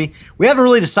another movie. We haven't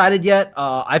really decided yet.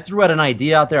 I threw out an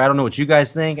idea out there. I don't know what you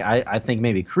guys think. I think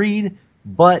maybe Creed,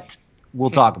 but we'll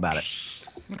talk about it.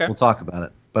 Okay. We'll talk about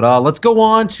it. But let's go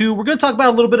on to, we're going to talk about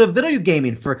a little bit of video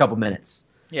gaming for a couple minutes.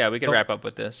 Yeah, we could So- wrap up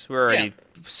with this. We're already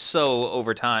so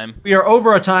over time. We are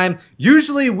over our time.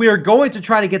 Usually we are going to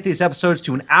try to get these episodes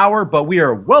to an hour, but we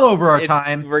are well over our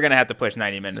time. We're gonna have to push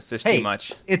 90 minutes. There's Hey, too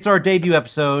much. It's our debut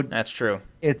episode. That's true.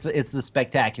 It's a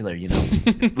spectacular,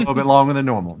 It's a little bit longer than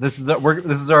normal. This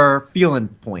is our feeling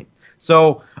point.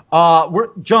 So,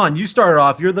 John, you started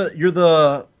off. You're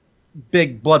the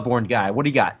big Bloodborne guy. What do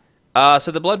you got?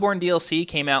 So the Bloodborne DLC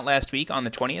came out last week on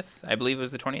the 20th. I believe it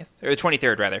was the 20th. Or the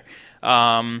 23rd, rather.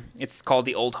 It's called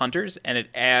The Old Hunters, and it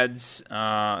adds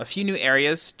a few new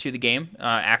areas to the game,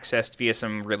 accessed via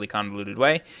some really convoluted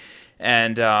way.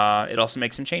 And it also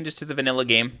makes some changes to the vanilla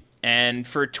game. And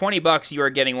for $20, you are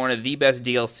getting one of the best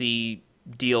DLC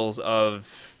deals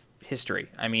of history.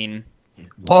 I mean,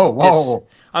 Whoa.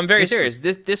 I'm very serious.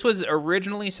 This was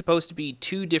originally supposed to be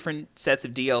 2 different sets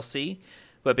of DLC,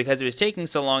 but because it was taking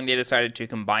so long, they decided to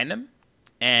combine them,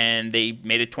 and they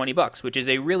made it $20, which is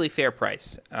a really fair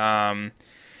price.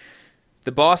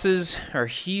 The bosses are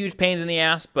huge pains in the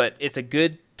ass, but it's a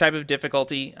good type of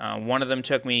difficulty. One of them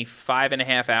took me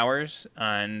 5.5 hours,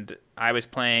 and I was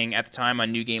playing at the time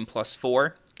on New Game Plus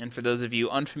 4. And for those of you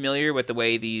unfamiliar with the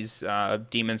way these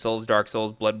Demon Souls, Dark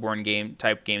Souls, Bloodborne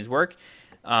type games work,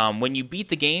 when you beat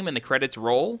the game and the credits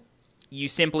roll, you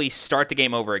simply start the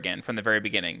game over again from the very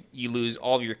beginning. You lose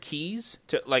all of your keys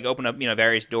to open up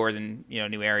various doors and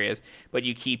new areas, but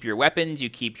you keep your weapons, you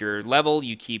keep your level,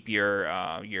 you keep your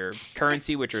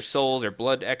currency, which are souls or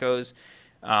blood echoes,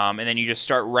 and then you just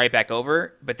start right back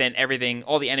over. But then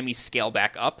all the enemies scale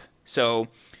back up. So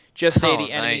just say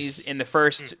the enemies in the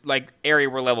first area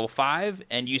were level 5,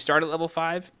 and you start at level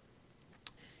 5,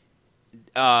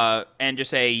 and just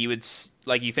say you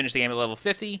finish the game at level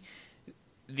 50.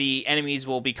 The enemies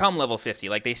will become level 50.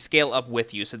 They scale up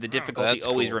with you, so the difficulty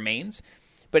always remains.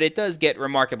 But it does get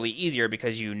remarkably easier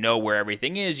because you know where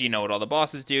everything is, you know what all the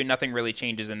bosses do, nothing really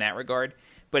changes in that regard.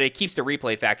 But it keeps the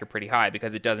replay factor pretty high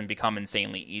because it doesn't become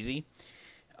insanely easy.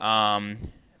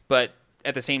 But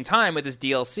at the same time, with this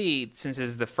DLC, since this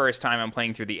is the first time I'm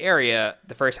playing through the area,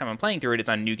 the first time I'm playing through it, it's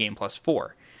on New Game Plus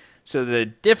 4. So the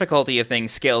difficulty of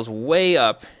things scales way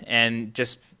up, and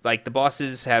just the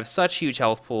bosses have such huge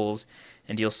health pools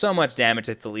and deal so much damage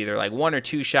that they'll either 1 or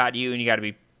 2 shot you, and you got to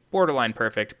be borderline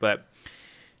perfect. But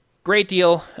great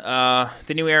deal.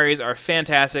 The new areas are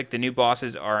fantastic. The new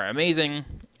bosses are amazing.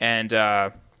 And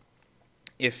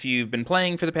if you've been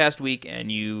playing for the past week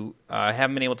and you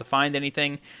haven't been able to find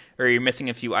anything, or you're missing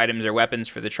a few items or weapons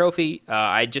for the trophy,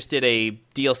 I just did a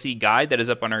DLC guide that is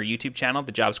up on our YouTube channel,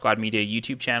 the Job Squad Media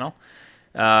YouTube channel.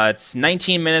 It's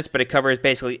 19 minutes, but it covers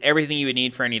basically everything you would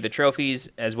need for any of the trophies,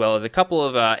 as well as a couple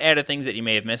of added things that you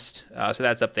may have missed. So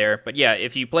that's up there. But yeah,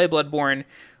 if you play Bloodborne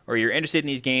or you're interested in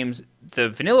these games, the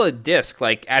vanilla disc,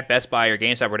 at Best Buy or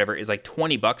GameStop or whatever, is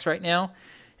 $20 right now,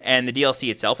 and the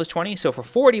DLC itself is $20. So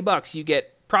for $40, you get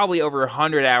probably over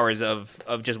 100 hours of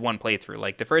just one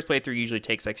playthrough. The first playthrough usually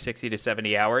takes 60 to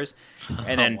 70 hours,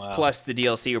 and then plus the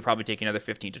DLC will probably take another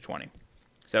 15 to 20.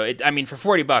 So,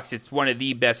 for $40, it's one of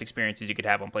the best experiences you could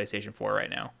have on PlayStation 4 right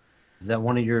now. Is that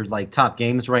one of your top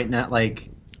games right now?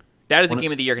 That is a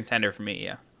Game of the Year contender for me,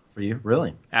 yeah. For you?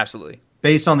 Really? Absolutely.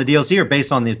 Based on the DLC or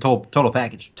based on the total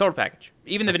package? Total package.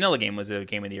 Even the vanilla game was a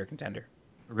Game of the Year contender.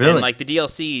 Really? And the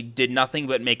DLC did nothing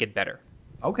but make it better.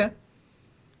 Okay.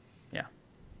 Yeah.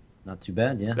 Not too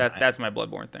bad, yeah. So that's my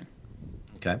Bloodborne thing.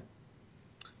 Okay.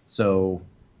 So,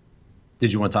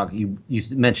 did you want to talk? You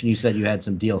mentioned you said you had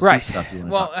some DLC stuff you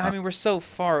want to talk about. Well, we're so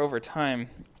far over time.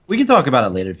 We can talk about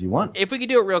it later if you want. If we could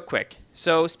do it real quick.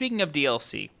 So, speaking of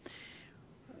DLC,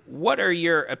 what are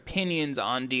your opinions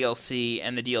on DLC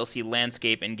and the DLC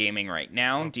landscape in gaming right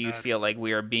now? Do you feel like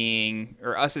we are being,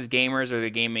 or us as gamers or the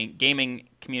gaming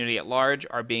community at large,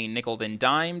 are being nickeled and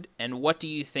dimed? And what do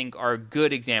you think are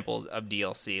good examples of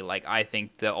DLC, like I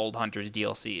think the Old Hunters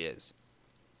DLC is?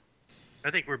 I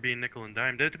think we're being nickel and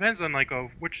dimed. It depends on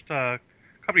which company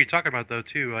you're talking about though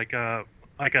too.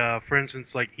 For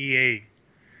instance, EA.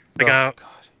 God.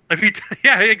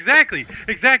 Yeah, exactly.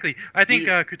 I think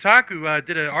Kotaku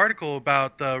did an article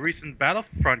about the recent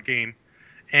Battlefront game,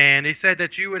 and they said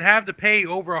that you would have to pay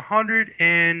over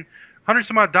 $100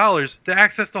 some odd dollars to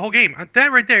access the whole game.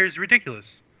 That right there is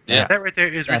ridiculous. Yeah. That right there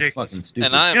is That's ridiculous. fucking stupid.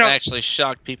 And I'm actually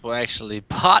shocked people actually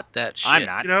bought that shit. I'm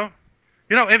not.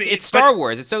 It's Star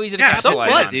Wars. It's so easy to capitalize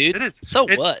so what, on. dude? It is. So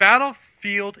it's what?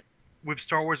 Battlefield with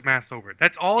Star Wars masked over it.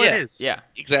 That's all it is. Yeah.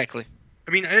 Exactly.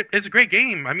 I mean, it's a great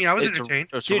game. I mean, I was entertained.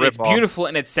 Dude, it's beautiful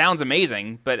and it sounds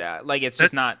amazing, but it's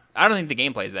just not. I don't think the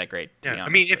gameplay is that great. To be honest, I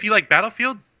mean, if you like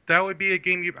Battlefield, that would be a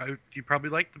game you probably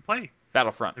like to play.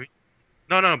 Battlefront.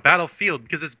 No, Battlefield,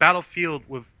 because it's Battlefield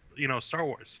with Star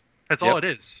Wars. That's all it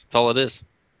is. That's all it is.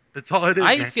 That's all it is.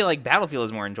 I feel like Battlefield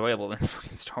is more enjoyable than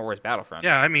fucking Star Wars Battlefront.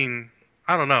 Yeah, I mean,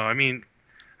 I don't know. I mean,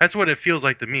 that's what it feels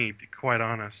like to me, to be quite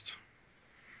honest.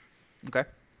 Okay.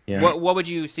 Yeah. What would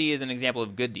you see as an example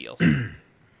of good deals?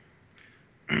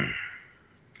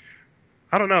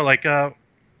 I don't know, like how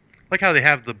they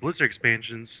have the Blizzard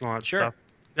expansions and all that Sure. stuff.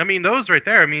 I mean, those right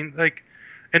there. I mean,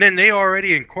 and then they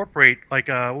already incorporate what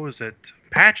was it,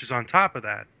 patches on top of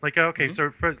that.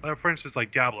 So for instance,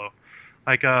 like Diablo,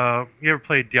 you ever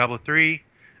played Diablo 3,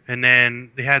 and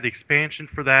then they had the expansion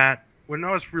for that. When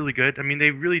that was really good. I mean,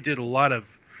 they really did a lot of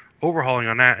overhauling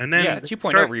on that, and then Yeah,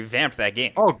 2.0 revamped that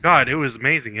game. Oh god, it was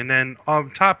amazing. And then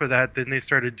on top of that, then they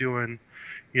started doing,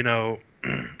 what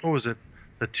was it,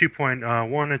 the 2.1 and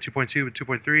 2.2 and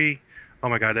 2.3. Oh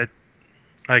my god,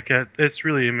 it's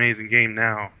really an amazing game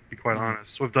now. To be quite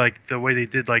honest, with like the way they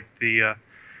did like the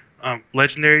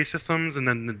legendary systems and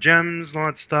then the gems and all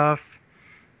that stuff.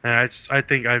 And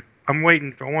I'm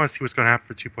waiting. I want to see what's going to happen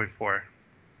for 2.4.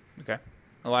 Okay,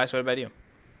 Elias, what about you?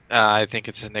 I think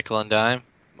it's a nickel and dime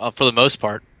for the most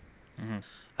part. Mm-hmm.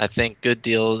 I think good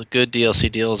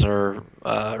DLC deals are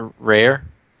rare.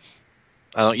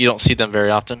 You don't see them very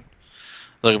often.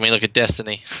 Look at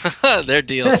Destiny. Their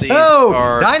DLCs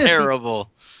are Dynasty. terrible.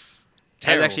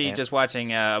 I was actually just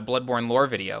watching a Bloodborne lore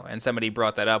video, and somebody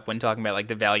brought that up when talking about like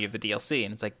the value of the DLC,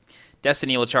 and it's like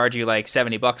Destiny will charge you like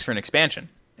 $70 for an expansion,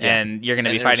 and you're going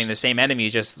to be fighting the same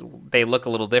enemies, just they look a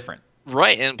little different.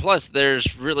 Right, and plus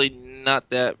there's really not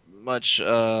that much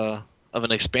of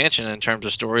an expansion in terms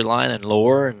of storyline and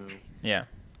lore, and Yeah.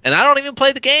 And I don't even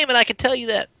play the game, and I can tell you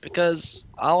that because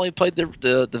I only played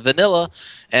the vanilla.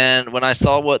 And when I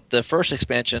saw what the first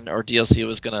expansion or DLC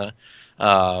was gonna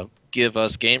give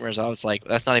us gamers, I was like,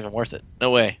 that's not even worth it. No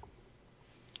way.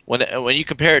 When you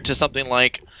compare it to something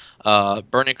like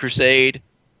Burning Crusade,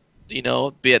 be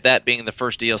it that being the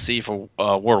first DLC for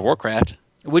World of Warcraft.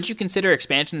 Would you consider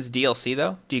expansions DLC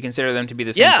though? Do you consider them to be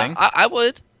the same thing? Yeah, I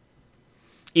would.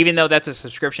 Even though that's a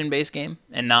subscription-based game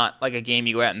and not like a game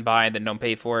you go out and buy and then don't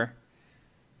pay for?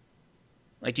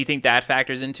 Like, do you think that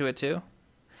factors into it too?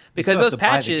 Because those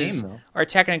patches are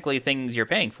technically things you're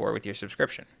paying for with your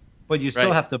subscription. But you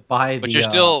still have to buy but you're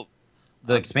still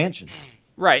the expansion.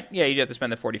 Right. Yeah, you have to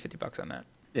spend the $40-$50 on that.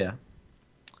 Yeah.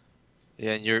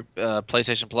 Yeah, and your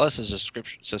PlayStation Plus is a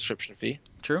subscription fee.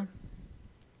 True.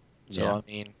 So,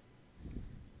 I mean...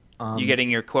 you're getting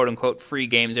your quote-unquote free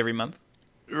games every month?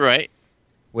 Right.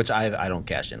 Which I don't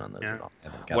cash in on those at all.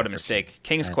 What a mistake.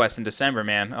 King's Quest in December,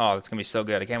 man. Oh, that's going to be so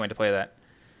good. I can't wait to play that.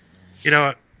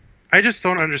 I just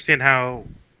don't understand how,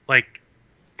 like,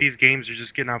 these games are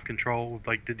just getting out of control with,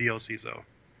 like, the DLCs, though.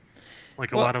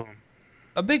 Like, a lot of them.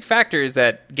 A big factor is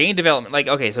that game development, like,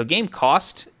 okay, so game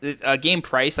cost, game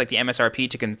price, like the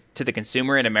MSRP to the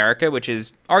consumer in America, which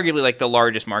is arguably, like, the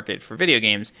largest market for video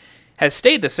games, has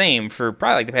stayed the same for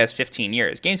probably like the past 15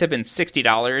 years. Games have been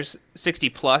 $60, 60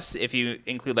 plus if you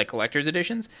include like collector's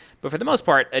editions. But for the most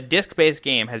part, a disc-based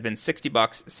game has been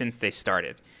 $60 since they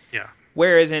started. Yeah.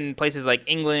 Whereas in places like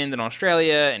England and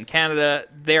Australia and Canada,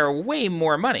 they're way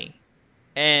more money.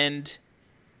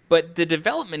 But the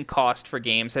development cost for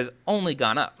games has only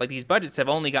gone up. Like, these budgets have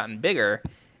only gotten bigger.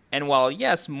 And while,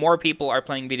 yes, more people are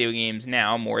playing video games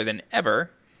now more than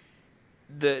ever,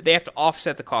 they have to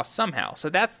offset the cost somehow. So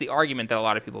that's the argument that a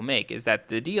lot of people make, is that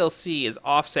the DLC is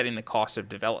offsetting the cost of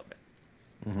development.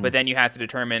 Mm-hmm. But then you have to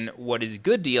determine what is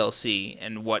good DLC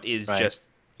and what is just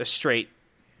a straight,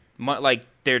 like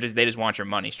they just want your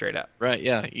money straight up. Right?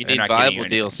 Yeah, you need viable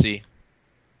DLC.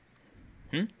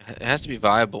 It has to be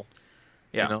viable.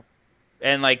 Yeah.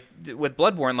 And like with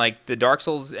Bloodborne, like the Dark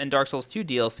Souls and Dark Souls 2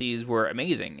 DLCs were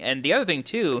amazing. And the other thing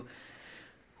too,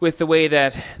 with the way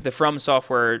that the From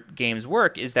Software games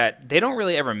work, is that they don't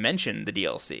really ever mention the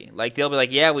DLC. Like, they'll be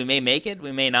like, yeah, we may make it,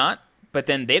 we may not, but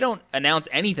then they don't announce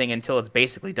anything until it's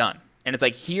basically done. And it's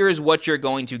like, here's what you're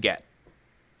going to get.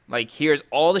 Like, here's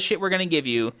all the shit we're going to give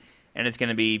you, and it's going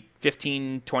to be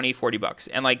 $15, $20, $40.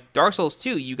 And like Dark Souls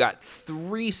 2, you got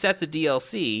 3 sets of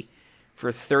DLC for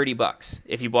 $30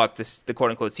 if you bought the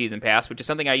quote-unquote season pass, which is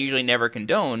something I usually never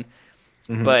condone,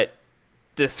 but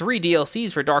the 3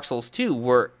 DLCs for Dark Souls 2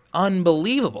 were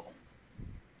unbelievable.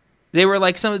 They were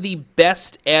like some of the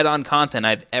best add-on content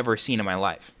I've ever seen in my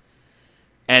life.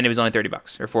 And it was only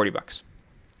 $30 or $40.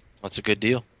 That's a good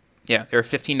deal. Yeah, they were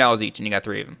 $15 each, and you got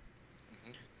 3 of them.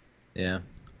 Yeah.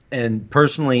 And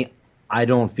personally, I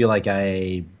don't feel like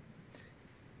I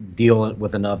deal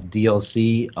with enough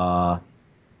DLC.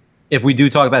 If we do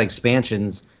talk about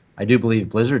expansions, I do believe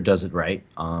Blizzard does it right.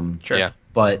 Sure. Yeah.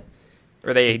 But...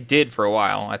 Or they did for a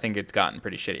while. I think it's gotten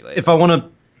pretty shitty lately. If I want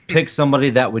to pick somebody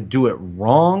that would do it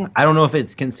wrong, I don't know if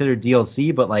it's considered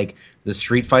DLC, but like the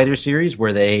Street Fighter series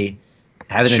where they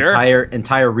have an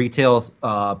entire retail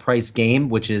price game,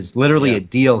 which is literally a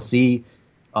DLC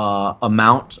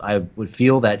amount, I would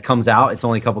feel, that comes out. It's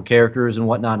only a couple characters and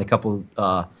whatnot, and a couple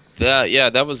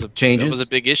that was a changes. That was a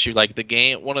big issue. Like the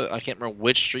game, I can't remember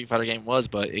which Street Fighter game it was,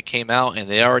 but it came out and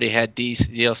they already had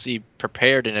DLC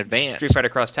prepared in advance. Street Fighter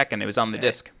Cross Tekken, it was on the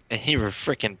disc.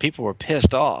 And people were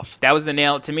pissed off. That was the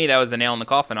nail in the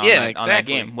coffin on that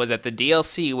game. Was that the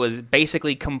DLC was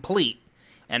basically complete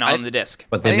and on the disc.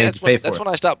 But they made you pay for it. That's when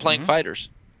I stopped playing fighters.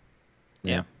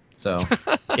 Yeah. So.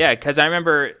 Yeah, because I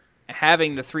remember.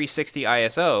 having the 360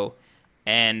 ISO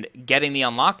and getting the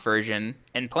unlocked version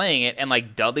and playing it, and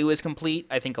like Dudley was complete.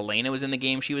 I think Elena was in the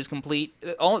game; she was complete.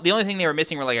 The only thing they were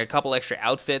missing were like a couple extra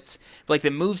outfits. But, like the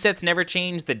movesets never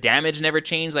changed, the damage never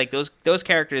changed. Like those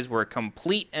characters were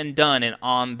complete and done and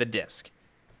on the disc,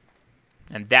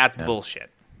 and that's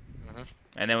bullshit. Mhm.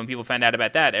 And then when people found out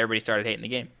about that, everybody started hating the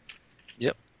game.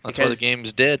 Yep, that's why the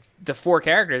game's dead. The 4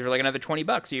 characters were like another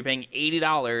 $20, so you're paying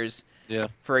 $80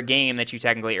 for a game that you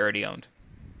technically already owned.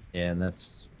 Yeah, and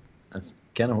that's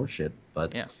kind of horseshit.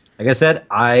 But Yeah. like I said,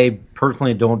 I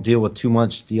personally don't deal with too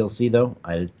much DLC though.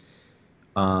 I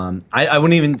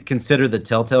wouldn't even consider the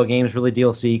Telltale games really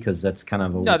DLC because that's kind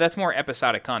of No, that's more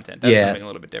episodic content. That's something a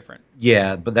little bit different.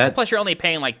 yeah, but that's Plus, you're only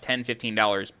paying like $10,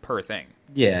 $15 per thing.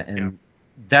 yeah, and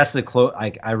that's the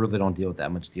I really don't deal with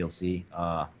that much DLC.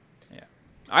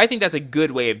 I think that's a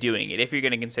good way of doing it. If you're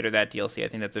going to consider that DLC, I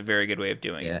think that's a very good way of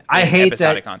doing it. I hate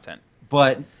episodic that content.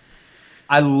 But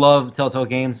I love Telltale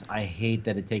games. I hate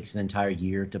that it takes an entire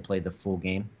year to play the full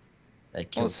game. That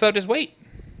Well, kills. so just wait.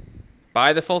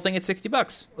 Buy the full thing at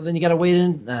 $60. Well, then you gotta wait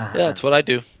in. Yeah, that's what I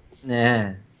do.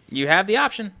 Nah. You have the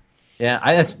option. Yeah,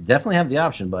 I definitely have the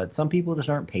option, but some people just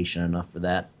aren't patient enough for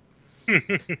that.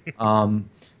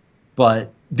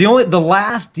 But the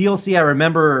last DLC I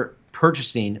remember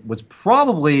purchasing was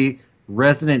probably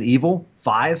Resident Evil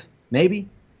 5, maybe.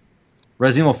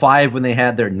 Resident Evil 5 when they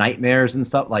had their nightmares and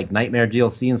stuff, like Nightmare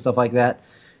DLC and stuff like that,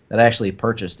 that I actually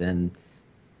purchased, and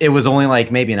it was only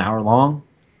like maybe an hour long.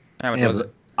 How much was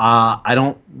it? I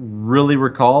don't really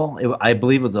recall. I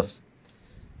believe it was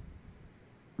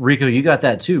Rico, you got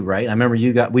that too, right? I remember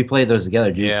we played those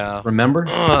together. Do you remember?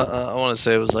 I want to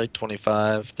say it was like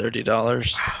 $25,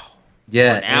 $30.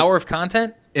 Yeah, An hour of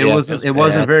content? It wasn't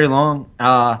very long.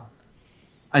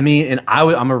 I mean, and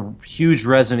I'm a huge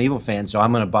Resident Evil fan, so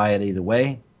I'm gonna buy it either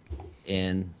way.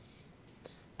 And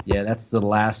yeah, that's the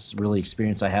last really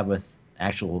experience I have with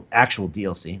actual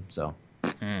DLC. So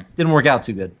didn't work out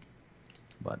too good.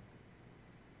 But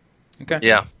Okay.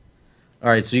 Yeah. all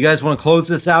right, so you guys want to close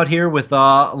this out here with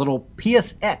a little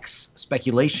PSX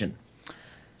speculation?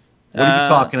 What are you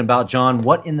talking about, John?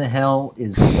 What in the hell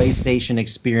is PlayStation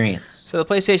Experience? So the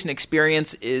PlayStation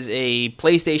Experience is a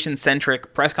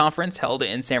PlayStation-centric press conference held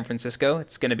in San Francisco.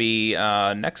 It's going to be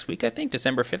next week, I think,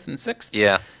 December 5th and 6th.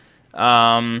 Yeah.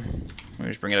 Let me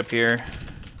just bring it up here.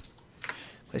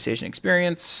 PlayStation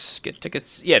Experience, get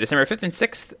tickets. Yeah, December 5th and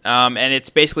 6th. And it's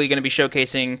basically going to be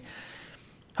showcasing,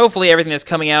 hopefully, everything that's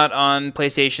coming out on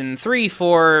PlayStation 3,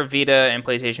 4, Vita, and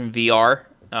PlayStation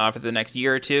VR for the next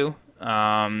year or two.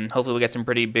 Hopefully we'll get some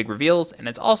pretty big reveals. And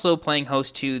it's also playing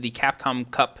host to the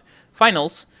Capcom Cup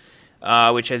Finals,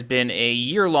 which has been a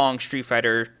year-long Street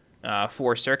Fighter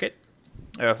 4 circuit.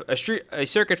 A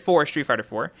circuit for Street Fighter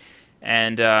 4.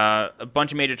 And a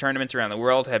bunch of major tournaments around the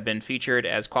world have been featured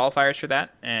as qualifiers for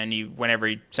that. And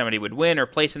whenever somebody would win or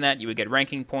place in that, you would get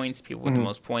ranking points. People with the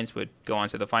most points would go on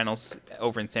to the finals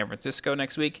over in San Francisco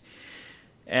next week.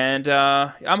 And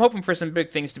I'm hoping for some big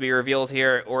things to be revealed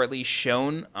here, or at least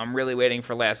shown. I'm really waiting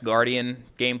for Last Guardian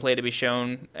gameplay to be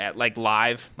shown at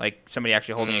live, like somebody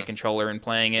actually holding a controller and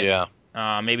playing it.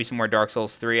 Yeah. Maybe some more Dark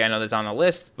Souls 3. I know that's on the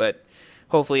list, but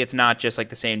hopefully it's not just like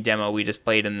the same demo we just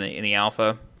played in the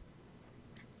alpha.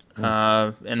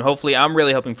 And hopefully, I'm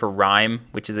really hoping for Rime,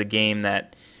 which is a game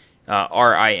that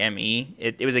RIME.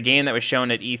 It was a game that was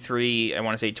shown at E3. I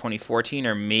want to say 2014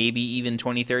 or maybe even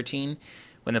 2013.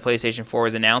 When the PlayStation 4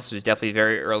 was announced, it was definitely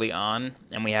very early on,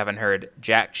 and we haven't heard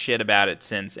jack shit about it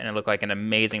since, and it looked like an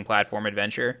amazing platform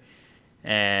adventure.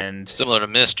 And Similar to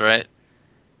Myst, right?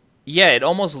 yeah, it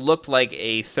almost looked like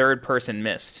a third-person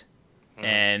Myst.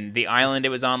 And the island it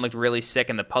was on looked really sick,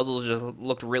 and the puzzles just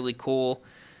looked really cool.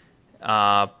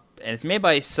 And it's made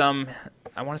by some,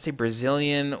 I want to say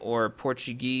Brazilian or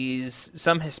Portuguese,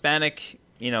 some Hispanic,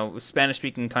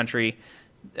 Spanish-speaking country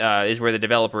is where the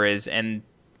developer is, and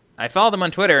I follow them on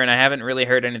Twitter, and I haven't really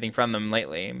heard anything from them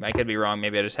lately. I could be wrong.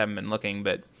 Maybe I just haven't been looking.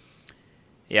 But,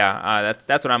 yeah,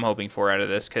 that's what I'm hoping for out of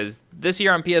this, because this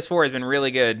year on PS4 has been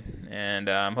really good, and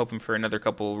I'm hoping for another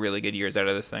couple really good years out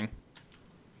of this thing.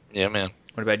 Yeah, man.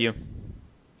 What about you?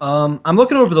 I'm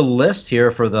looking over the list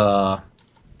here for the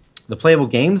playable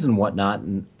games and whatnot,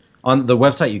 and on the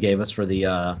website you gave us for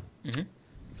the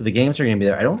for the games that are going to be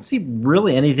there. I don't see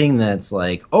really anything that's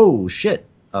like, oh shit,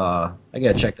 I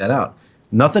gotta check that out.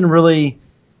 Nothing really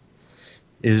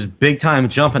is big time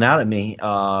jumping out at me.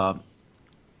 I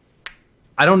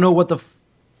don't know what the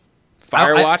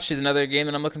Firewatch is another game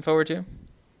that I'm looking forward to.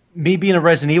 Me being a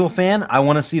Resident Evil fan, I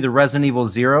want to see the Resident Evil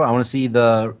 0. I want to see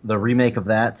the remake of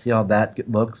that, see how that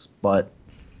looks. But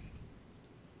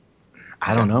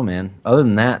I don't know, man. Other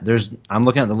than that, I'm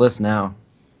looking at the list now.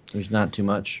 There's not too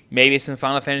much. Maybe some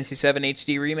Final Fantasy VII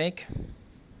HD remake.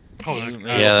 Oh, Maybe that- we'll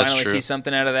Yeah, that's finally true. see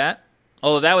something out of that.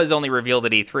 Although that was only revealed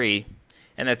at E3,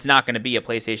 and that's not going to be a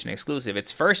PlayStation exclusive.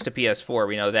 It's first to PS4,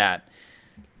 we know that.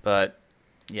 But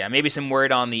yeah, maybe some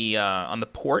word on the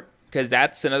port, because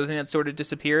that's another thing that sort of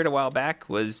disappeared a while back.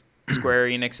 Was Square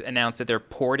Enix announced that they're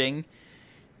porting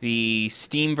the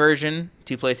Steam version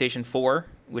to PlayStation 4,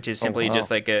 which is simply wow.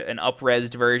 just like an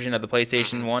up-resed version of the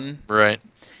PlayStation 1. Right.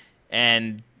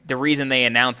 And the reason they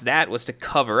announced that was to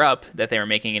cover up that they were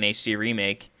making an HD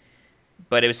remake,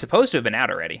 but it was supposed to have been out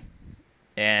already.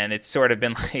 And it's sort of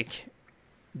been like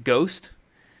ghost.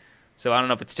 So I don't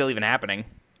know if it's still even happening.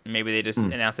 Maybe they just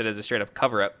announced it as a straight up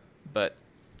cover up, but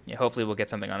yeah, hopefully we'll get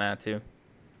something on that too.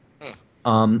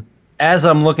 As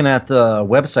I'm looking at the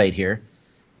website here,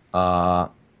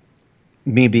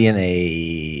 me being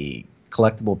a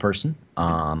collectible person,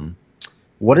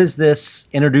 what is this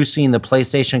introducing the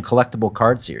PlayStation collectible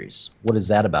card series? What is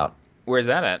that about? Where's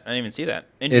that at? I didn't even see that.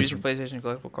 Introduce your PlayStation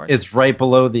collectible cards. It's right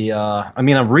below the. I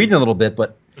mean, I'm reading a little bit,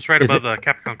 but It's right Is above it-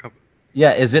 the Capcom Cup.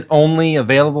 yeah, is it only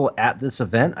available at this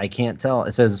event? I can't tell.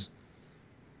 It says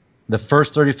the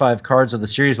first 35 cards of the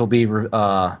series will be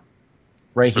right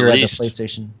here Released. at the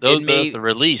PlayStation. Those may- are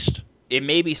released. It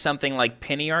may be something like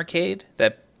Penny Arcade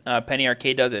that Penny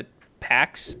Arcade does at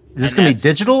PAX. Is this and going to be that's-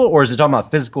 digital, or is it talking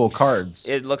about physical cards?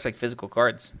 It looks like physical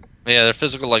cards. Yeah, they're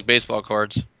physical like baseball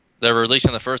cards. They're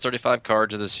releasing the first 35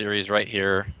 cards of the series right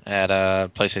here at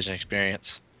PlayStation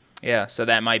Experience. Yeah, so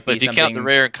that might But be if you something. count the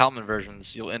rare and common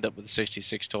versions, you'll end up with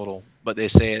 66 total. But they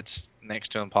say it's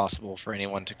next to impossible for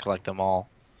anyone to collect them all.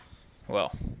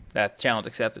 Well, that challenge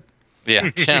accepted.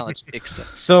 Yeah, challenge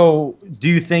accepted. So, do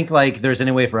you think like there's any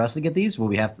way for us to get these? Will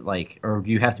we have to or do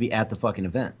you have to be at the fucking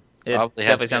event? It Probably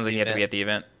have definitely to sounds be like you have to be at at the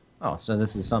event. Oh, so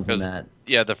this is something 'Cause- that.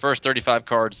 Yeah, the first 35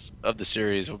 cards of the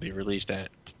series will be released at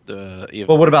the event.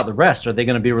 Well, what about the rest? Are they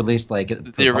going to be released like?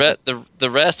 The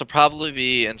rest will probably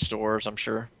be in stores, I'm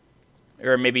sure.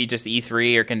 Or maybe just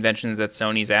E3 or conventions that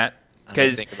Sony's at. I mean,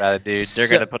 Because think about it, dude. They're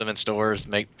so- gonna put them in stores.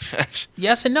 Make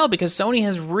yes and no, because Sony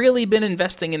has really been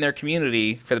investing in their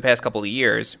community for the past couple of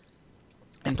years.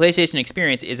 And PlayStation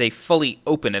Experience is a fully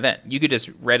open event. You could just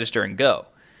register and go.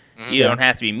 You don't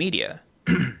have to be media.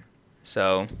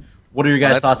 So, What are your Well,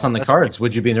 guys' that's- thoughts on the that's cards?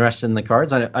 Would you be interested in the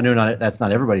cards? I know that's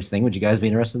not everybody's thing. Would you guys be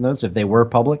interested in those if they were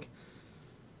public?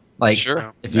 Like,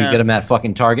 Sure. if you Yeah. get them at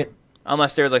fucking Target,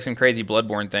 unless there's like some crazy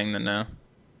Bloodborne thing, then no.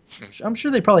 I'm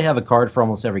sure they probably have a card for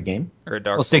almost every game. Or a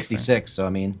Dark Well, Souls thing. 66. So I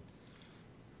mean,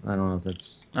 I don't know if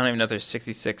that's. I don't even know if there's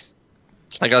 66.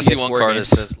 I gotta see one PS4 card games.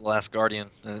 that says The Last Guardian,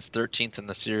 and it's 13th in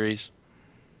the series.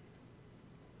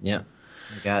 Yeah,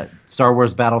 we got Star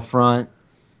Wars Battlefront,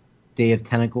 Day of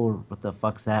Tentacle. What the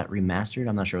fuck's that? Remastered?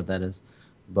 I'm not sure what that is,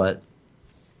 but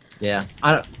yeah,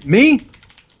 I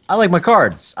like my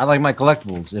cards. I like my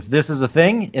collectibles. If this is a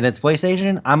thing and it's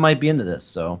PlayStation, I might be into this.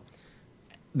 So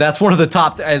that's one of the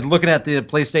top. Looking at the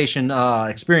PlayStation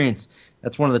experience,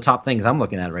 that's one of the top things I'm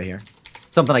looking at right here.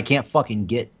 Something I can't fucking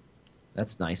get.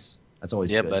 That's nice. That's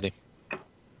always Yeah, good. buddy.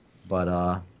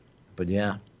 But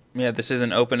yeah, Yeah, this is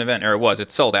an open event, or it was.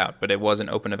 It's sold out, but it was an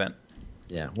open event.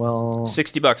 yeah. Well,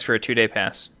 $60 for a 2-day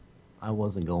pass. I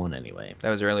wasn't going anyway. That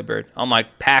was early bird.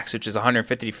 Unlike PAX, which is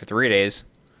 $150 for 3 days.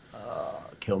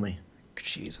 Kill me.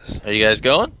 Jesus. Are you guys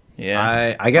going?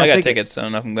 Yeah. I got tickets, so I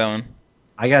don't know if I'm going.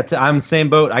 I'm the same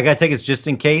boat. I got tickets just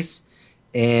in case,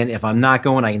 and if I'm not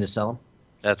going, I can just sell them.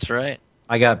 That's right.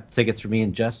 I got tickets for me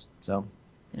and Jess, so.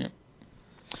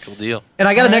 Cool deal. And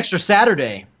I got an Alright. extra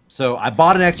Saturday, so I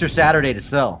bought an extra Saturday to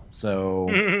sell. So.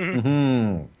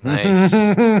 Nice.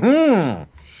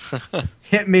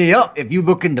 Hit me up if you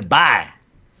looking to buy.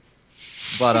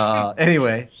 But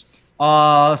anyway,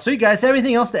 so you guys have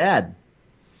anything else to add?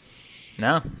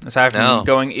 No. Aside from No.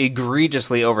 going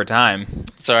egregiously over time.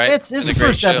 It's all right. It's been the a great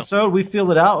first show. episode. We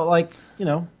filled it out. Like, you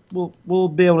know, we'll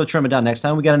be able to trim it down next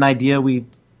time. We got an idea.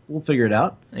 We'll figure it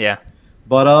out. Yeah.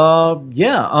 But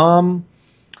yeah.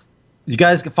 You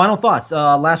guys, final thoughts,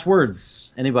 last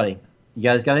words. Anybody? You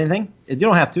guys got anything? You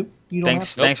don't have to. You don't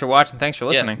Thanks have thanks for watching. Thanks for Yeah.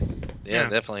 listening. Yeah, Yeah.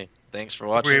 definitely. Thanks for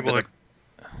watching. We're able Been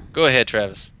to. Go ahead,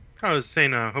 Travis. I was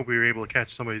saying, hope we were able to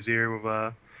catch somebody's ear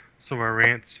with some of our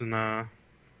rants and Yeah.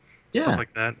 stuff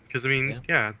like that. Because I mean,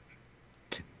 yeah,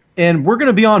 And we're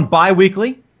gonna be on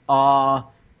bi-weekly,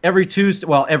 every Tuesday.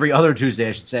 Well, every other Tuesday,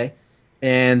 I should say.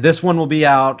 And this one will be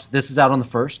out. This is out on the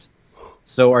 1st.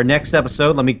 So our next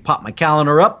episode, let me pop my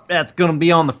calendar up. That's gonna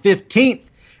be on the 15th.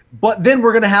 But then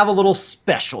we're gonna have a little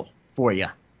special for you.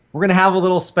 We're gonna have a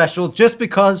little special just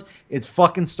because it's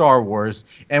fucking Star Wars,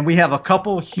 and we have a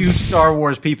couple huge Star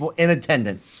Wars people in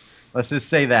attendance. Let's just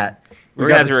say that. We're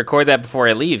going to have to record that before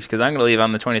I leave, because I'm going to leave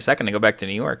on the 22nd to go back to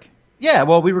New York. Yeah,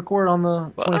 well, we record on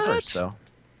the 21st, so.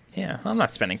 Yeah, I'm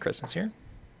not spending Christmas here.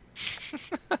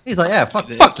 He's like, yeah,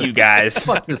 fuck you guys.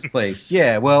 Fuck this place.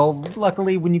 Yeah, well,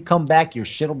 luckily when you come back, your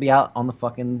shit will be out on the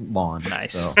fucking lawn.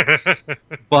 Nice. So.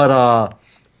 But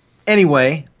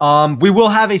anyway, we will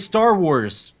have a Star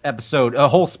Wars episode, a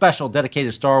whole special dedicated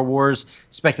to Star Wars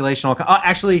speculation.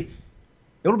 Actually,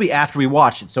 it'll be after we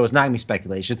watch it, so it's not gonna be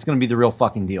speculation. It's gonna be the real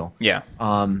fucking deal. Yeah.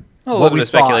 A little bit of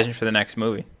speculation for the next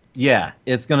movie. Yeah,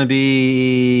 it's gonna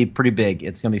be pretty big.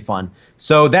 It's gonna be fun.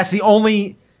 So that's the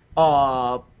only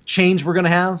change we're gonna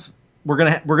have. We're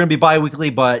gonna be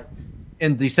bi-weekly, but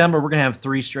in December we're gonna have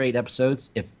 3 straight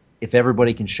episodes if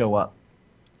everybody can show up.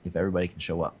 If everybody can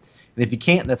show up, and if you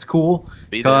can't, that's cool,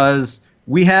 because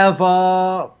we have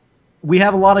a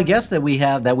lot of guests that we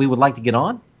would like to get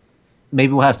on.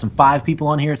 Maybe we'll have some 5 people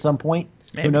on here at some point.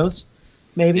 Maybe. Who knows?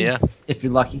 Maybe. Yeah. If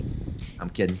you're lucky. I'm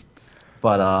kidding.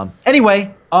 But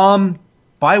anyway,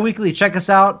 bi-weekly, check us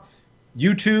out.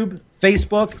 YouTube,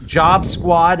 Facebook, Job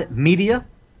Squad Media.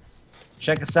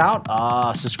 Check us out.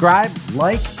 Subscribe,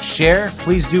 like, share.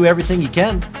 Please do everything you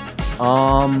can.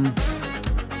 I'm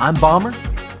Bomber.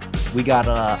 We got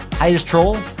Hiatus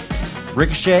Troll,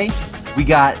 Ricochet. We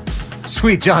got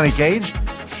Sweet Johnny Cage.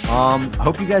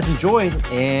 Hope you guys enjoyed,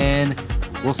 and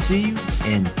we'll see you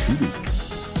in 2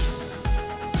 weeks.